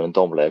Celso, and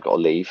Ndombele have got to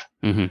leave.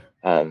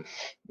 Mm-hmm.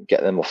 Get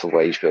them off the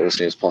wage bill as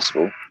soon as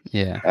possible.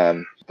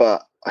 Yeah.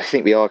 But I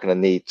think we are going to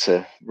need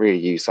to really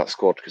use that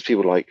squad, because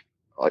people like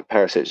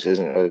Perisic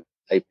isn't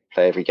they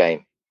play every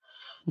game,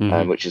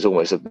 which is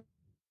almost a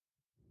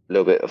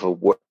little bit of a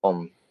work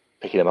on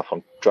picking him up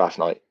on draft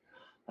night.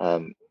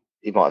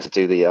 You might have to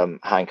do the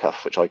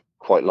handcuff, which I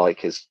quite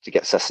like, is to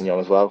get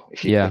Sessegnon as well.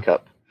 If you pick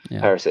up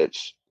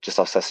Perisic, just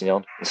have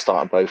Sessegnon and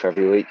start them both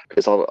every week.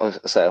 Because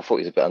I thought he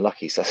was a bit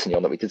unlucky,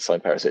 Sessegnon, that we did sign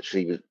Perisic.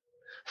 He was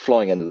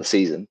flying end of the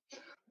season,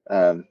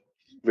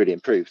 really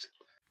improved.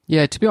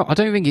 Yeah, to be honest,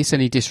 I don't think it's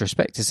any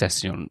disrespect to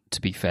Sessegnon,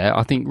 to be fair.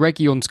 I think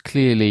Reguilón's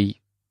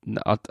clearly...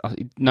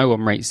 no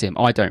one rates him.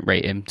 I don't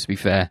rate him, to be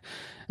fair.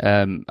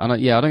 I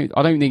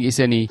don't think it's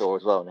any... Sure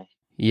as well, Nick.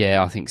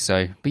 Yeah, I think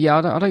so. But yeah,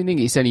 I don't think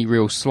it's any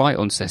real slight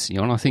on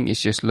Sessegnon. I think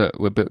it's just, look,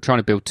 we're trying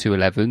to build 2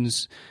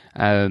 11s.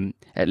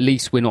 At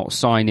least we're not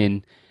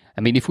signing...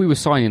 I mean, if we were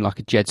signing like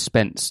a Jed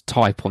Spence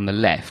type on the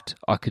left,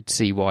 I could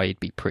see why he'd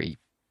be pretty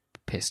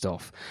pissed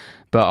off.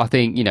 But I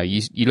think,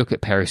 you look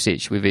at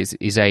Perisic with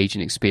his age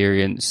and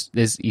experience,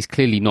 he's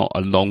clearly not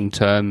a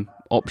long-term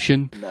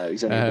option. No,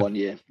 he's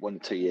only 1 to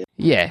 2 years.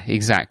 Yeah,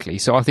 exactly.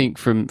 So I think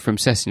from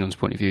Sessegnon's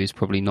point of view, he's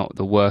probably not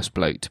the worst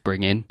bloke to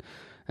bring in.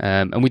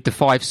 And with the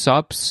 5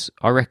 subs,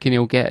 I reckon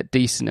he'll get a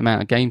decent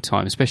amount of game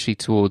time, especially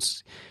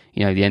towards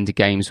the end of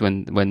games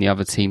when the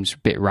other team's a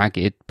bit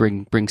ragged.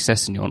 Bring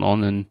Sessegnon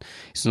on, and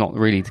it's not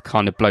really the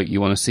kind of bloke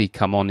you want to see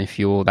come on if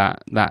you're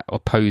that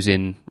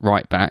opposing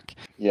right back.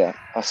 Yeah,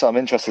 so I'm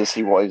interested to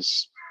see what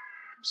his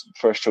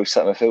first choice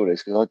centre midfield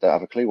is, because I don't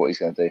have a clue what he's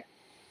going to do.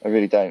 I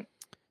really don't.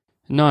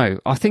 No,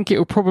 I think it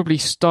will probably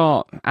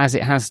start as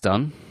it has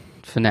done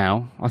for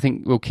now. I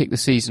think we'll kick the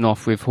season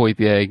off with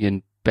Højbjerg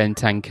and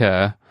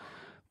Bentancur.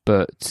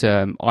 But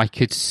I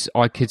could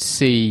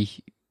see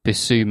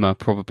Bissouma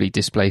probably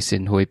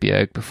displacing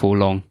Højbjerg before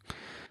long.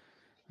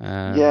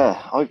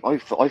 I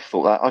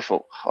thought that. I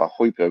thought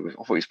Højbjerg. I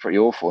thought he was pretty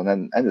awful, and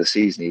then end of the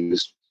season he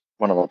was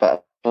one of our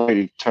better.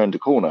 Really turned a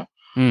corner.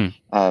 In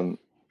the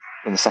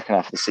second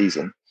half of the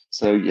season.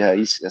 So yeah,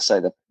 I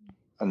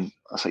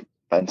think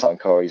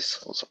Bentancur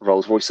is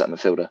Rolls Royce centre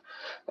midfielder.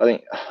 I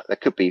think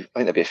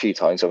there'll be a few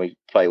times when we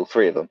play all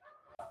 3 of them.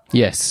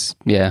 Yes,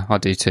 yeah, I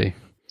do too.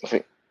 I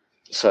think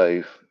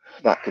so.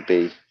 That could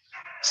be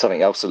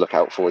something else to look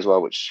out for as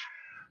well, which,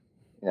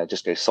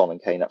 just go Son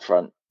and Kane up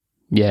front.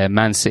 Yeah,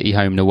 Man City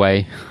home and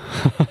away.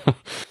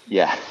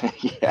 yeah.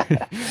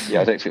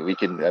 I don't think we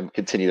can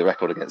continue the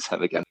record against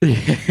them again.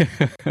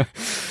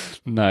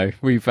 No,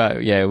 we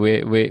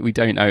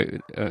don't owe,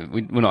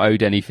 we're not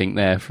owed anything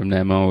there from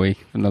them, are we?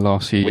 From the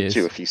last few years,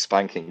 we do a few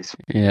spankings.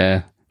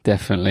 Yeah,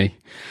 definitely.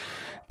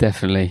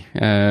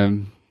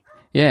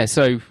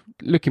 So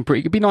looking pretty.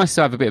 It'd be nice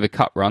to have a bit of a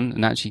cup run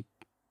and actually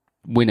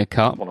win a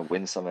cup. I want to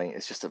win something.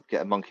 It's just to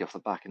get a monkey off the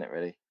back, isn't it?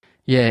 Really.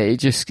 Yeah, it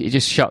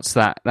just shuts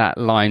that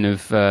line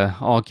of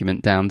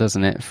argument down,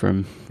 doesn't it,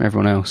 from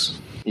everyone else?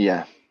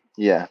 Yeah.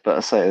 But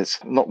I say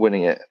it's not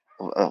winning it.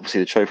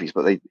 Obviously, the trophies,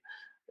 but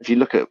if you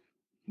look at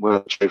where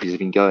the trophies have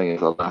been going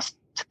over the last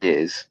 2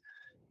 years,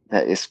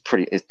 it's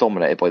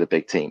dominated by the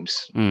big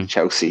teams.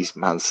 Chelsea's,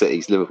 Man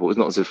City's, Liverpool. It's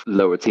not as if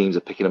lower teams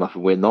are picking them up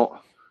and we're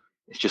not.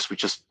 It's just we're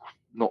just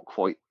not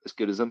quite as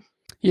good as them.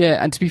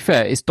 Yeah, and to be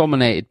fair, it's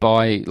dominated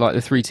by, like,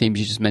 the 3 teams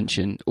you just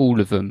mentioned. All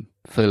of them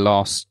for the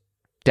last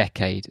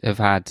decade have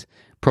had,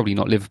 probably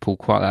not Liverpool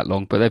quite that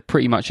long, but they've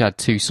pretty much had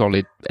 2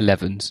 solid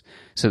 11s,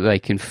 so that they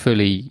can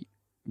fully,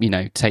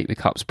 take the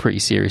cups pretty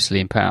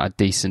seriously and put out a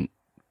decent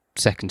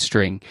second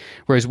string.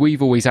 Whereas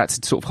we've always had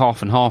to sort of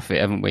half and half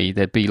it, haven't we?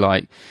 There'd be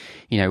like,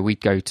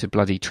 we'd go to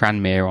bloody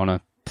Tranmere on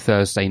a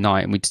Thursday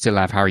night and we'd still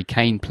have Harry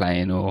Kane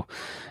playing, or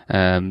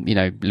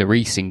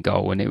Lloris in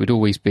goal, and it would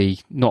always be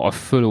not a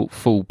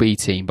full B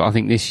team. But I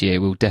think this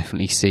year we'll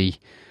definitely see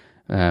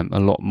a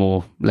lot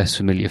more less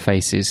familiar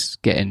faces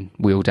getting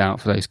wheeled out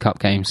for those cup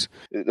games.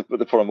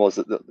 The problem was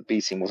that the B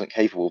team wasn't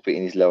capable of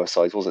beating these lower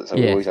sides, was it? So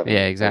we always have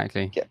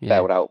exactly. Get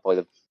bailed out by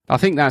the. I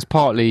think that's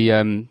partly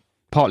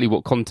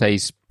what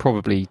Conte's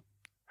probably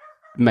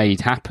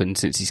made happen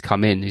since he's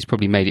come in. He's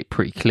probably made it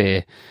pretty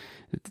clear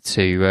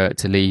to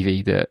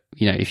Levy that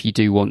if you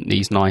do want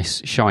these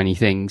nice shiny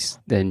things,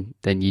 then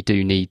you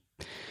do need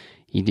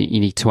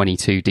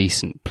 22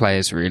 decent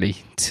players really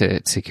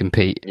to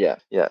compete. Yeah,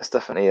 it's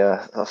definitely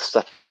a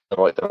step in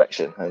the right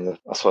direction, and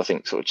that's why I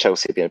think sort of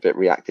Chelsea are being a bit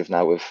reactive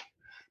now with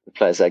the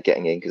players they're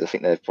getting in, because I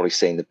think they're probably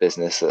seeing the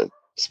business that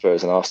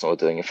Spurs and Arsenal are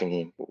doing and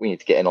thinking we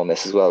need to get in on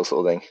this as well,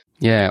 sort of thing.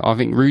 Yeah, I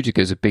think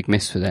Rudiger's a big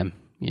miss for them.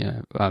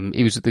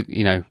 He was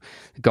the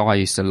guy I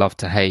used to love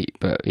to hate,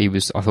 but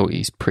I thought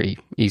he's pretty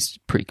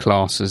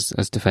class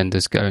as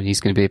defenders go, and he's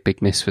going to be a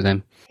big miss for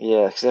them.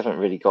 Yeah, because they haven't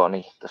really got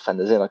any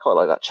defenders in. I quite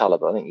like that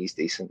Chalobah. I think he's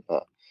decent,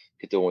 but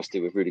could almost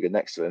do with Rudiger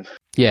next to him.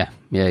 Yeah,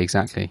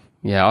 exactly.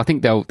 Yeah, I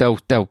think they'll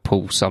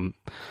pull some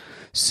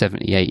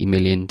 70-80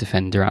 million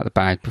defender out of the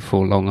bag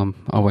before long.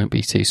 I won't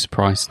be too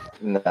surprised.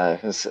 No, I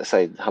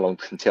say, how long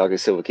can Thiago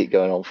Silva keep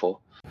going on for?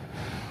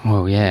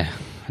 Well, yeah,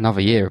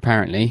 another year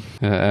apparently.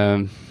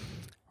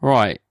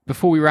 Right,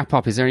 before we wrap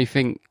up, is there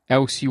anything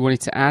else you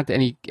wanted to add?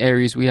 Any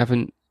areas we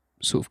haven't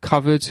sort of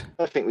covered?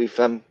 I think we've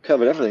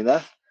covered everything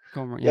there.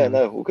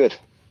 All good.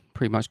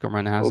 Pretty much gone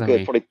around the house, all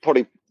good.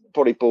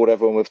 Probably bored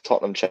everyone with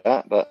Tottenham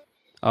chat, but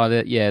Oh,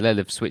 they'll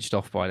have switched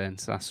off by then,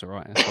 so that's all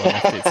right. That's why I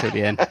left it till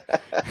the end.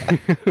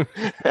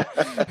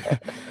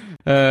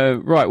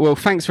 Right, well,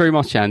 thanks very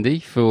much, Andy,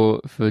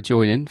 for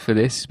joining for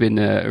this. It's been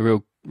a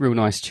real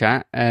nice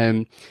chat.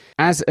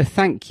 As a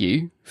thank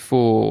you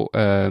for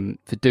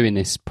doing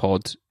this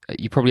pod,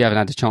 you probably haven't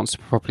had a chance to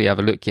properly have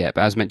a look yet,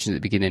 but as mentioned at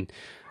the beginning,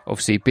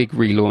 obviously a big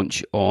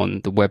relaunch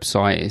on the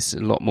website. It's a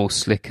lot more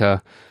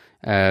slicker.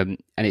 And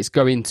it's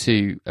going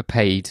to a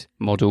paid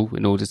model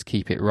in order to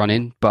keep it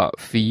running. But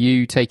for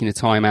you taking the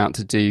time out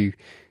to do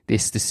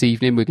this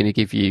evening, we're going to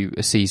give you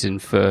a season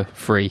for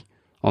free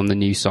on the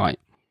new site.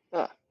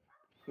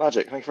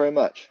 Magic, thank you very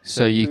much.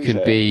 So you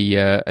can be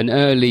an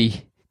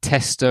early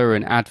tester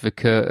and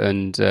advocate,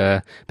 and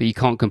but you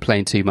can't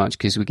complain too much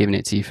because we're giving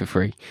it to you for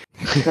free.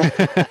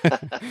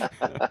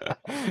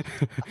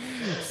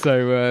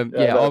 So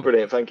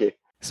brilliant, thank you.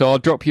 So I'll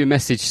drop you a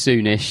message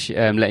soonish,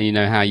 letting you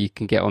know how you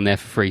can get on there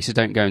for free. So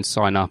don't go and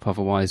sign up,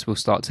 otherwise we'll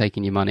start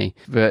taking your money.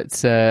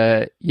 But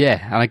and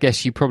I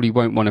guess you probably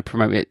won't want to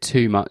promote it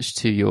too much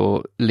to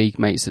your league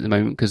mates at the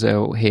moment because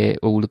they'll hear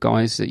all the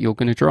guys that you're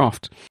going to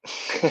draft.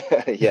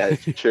 Yeah,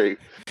 it's true.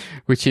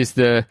 Which is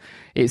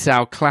it's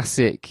our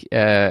classic.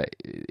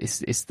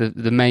 It's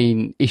the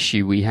main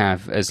issue we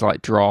have as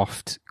like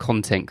draft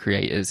content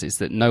creators is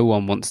that no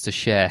one wants to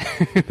share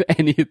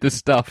any of the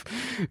stuff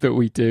that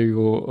we do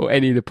or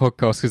any of the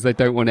podcasts because they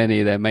don't want any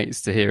of their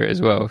mates to hear it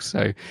as well.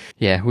 So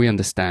yeah, we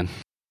understand.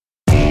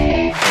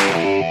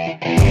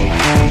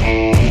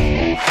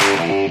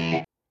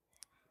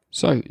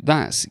 So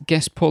that's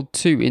Guest Pod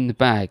 2 in the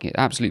bag.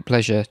 Absolute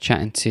pleasure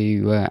chatting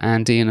to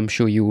Andy, and I'm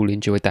sure you all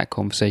enjoyed that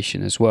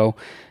conversation as well.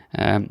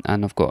 And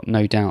I've got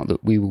no doubt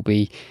that we will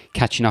be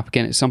catching up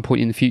again at some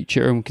point in the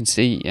future, and we can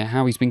see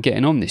how he's been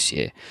getting on this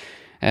year.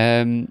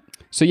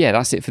 So yeah,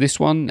 that's it for this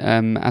one.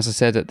 As I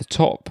said at the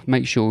top,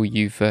 make sure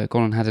you've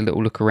gone and had a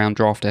little look around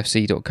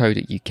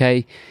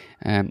draftfc.co.uk.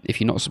 If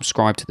you're not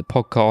subscribed to the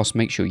podcast,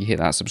 make sure you hit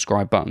that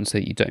subscribe button so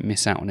that you don't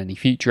miss out on any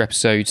future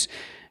episodes.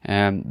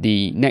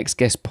 The next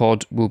guest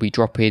pod will be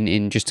dropping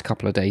in just a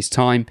couple of days'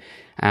 time,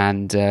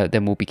 and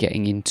then we'll be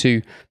getting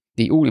into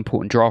the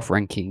all-important draft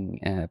ranking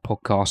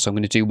podcast. So I'm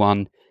going to do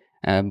one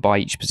by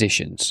each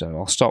position. So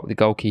I'll start with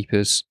the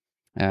goalkeepers,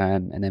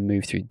 and then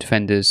move through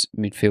defenders,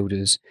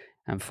 midfielders,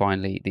 and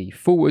finally the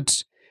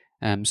forwards,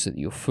 so that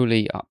you're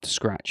fully up to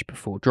scratch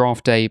before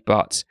draft day.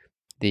 But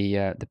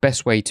the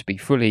best way to be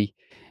fully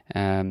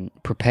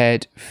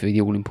prepared for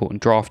the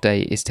all-important draft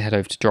day is to head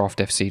over to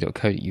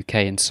draftfc.co.uk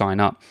and sign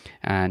up,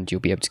 and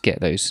you'll be able to get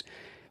those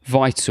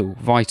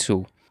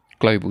vital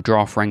global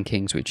draft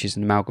rankings, which is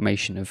an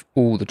amalgamation of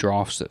all the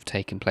drafts that have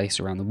taken place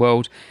around the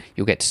world.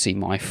 You'll get to see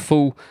my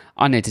full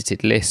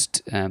unedited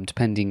list,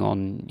 depending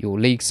on your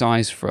league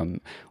size,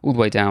 from all the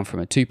way down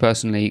from a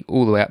 2-person league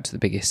all the way up to the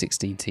biggest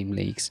 16-team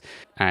leagues.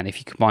 And if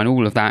you combine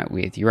all of that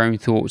with your own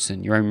thoughts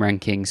and your own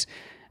rankings,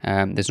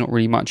 there's not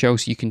really much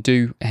else you can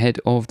do ahead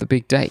of the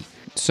big day.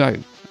 So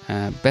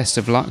best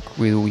of luck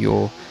with all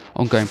your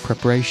ongoing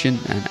preparation,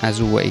 and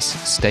as always,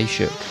 stay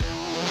shook.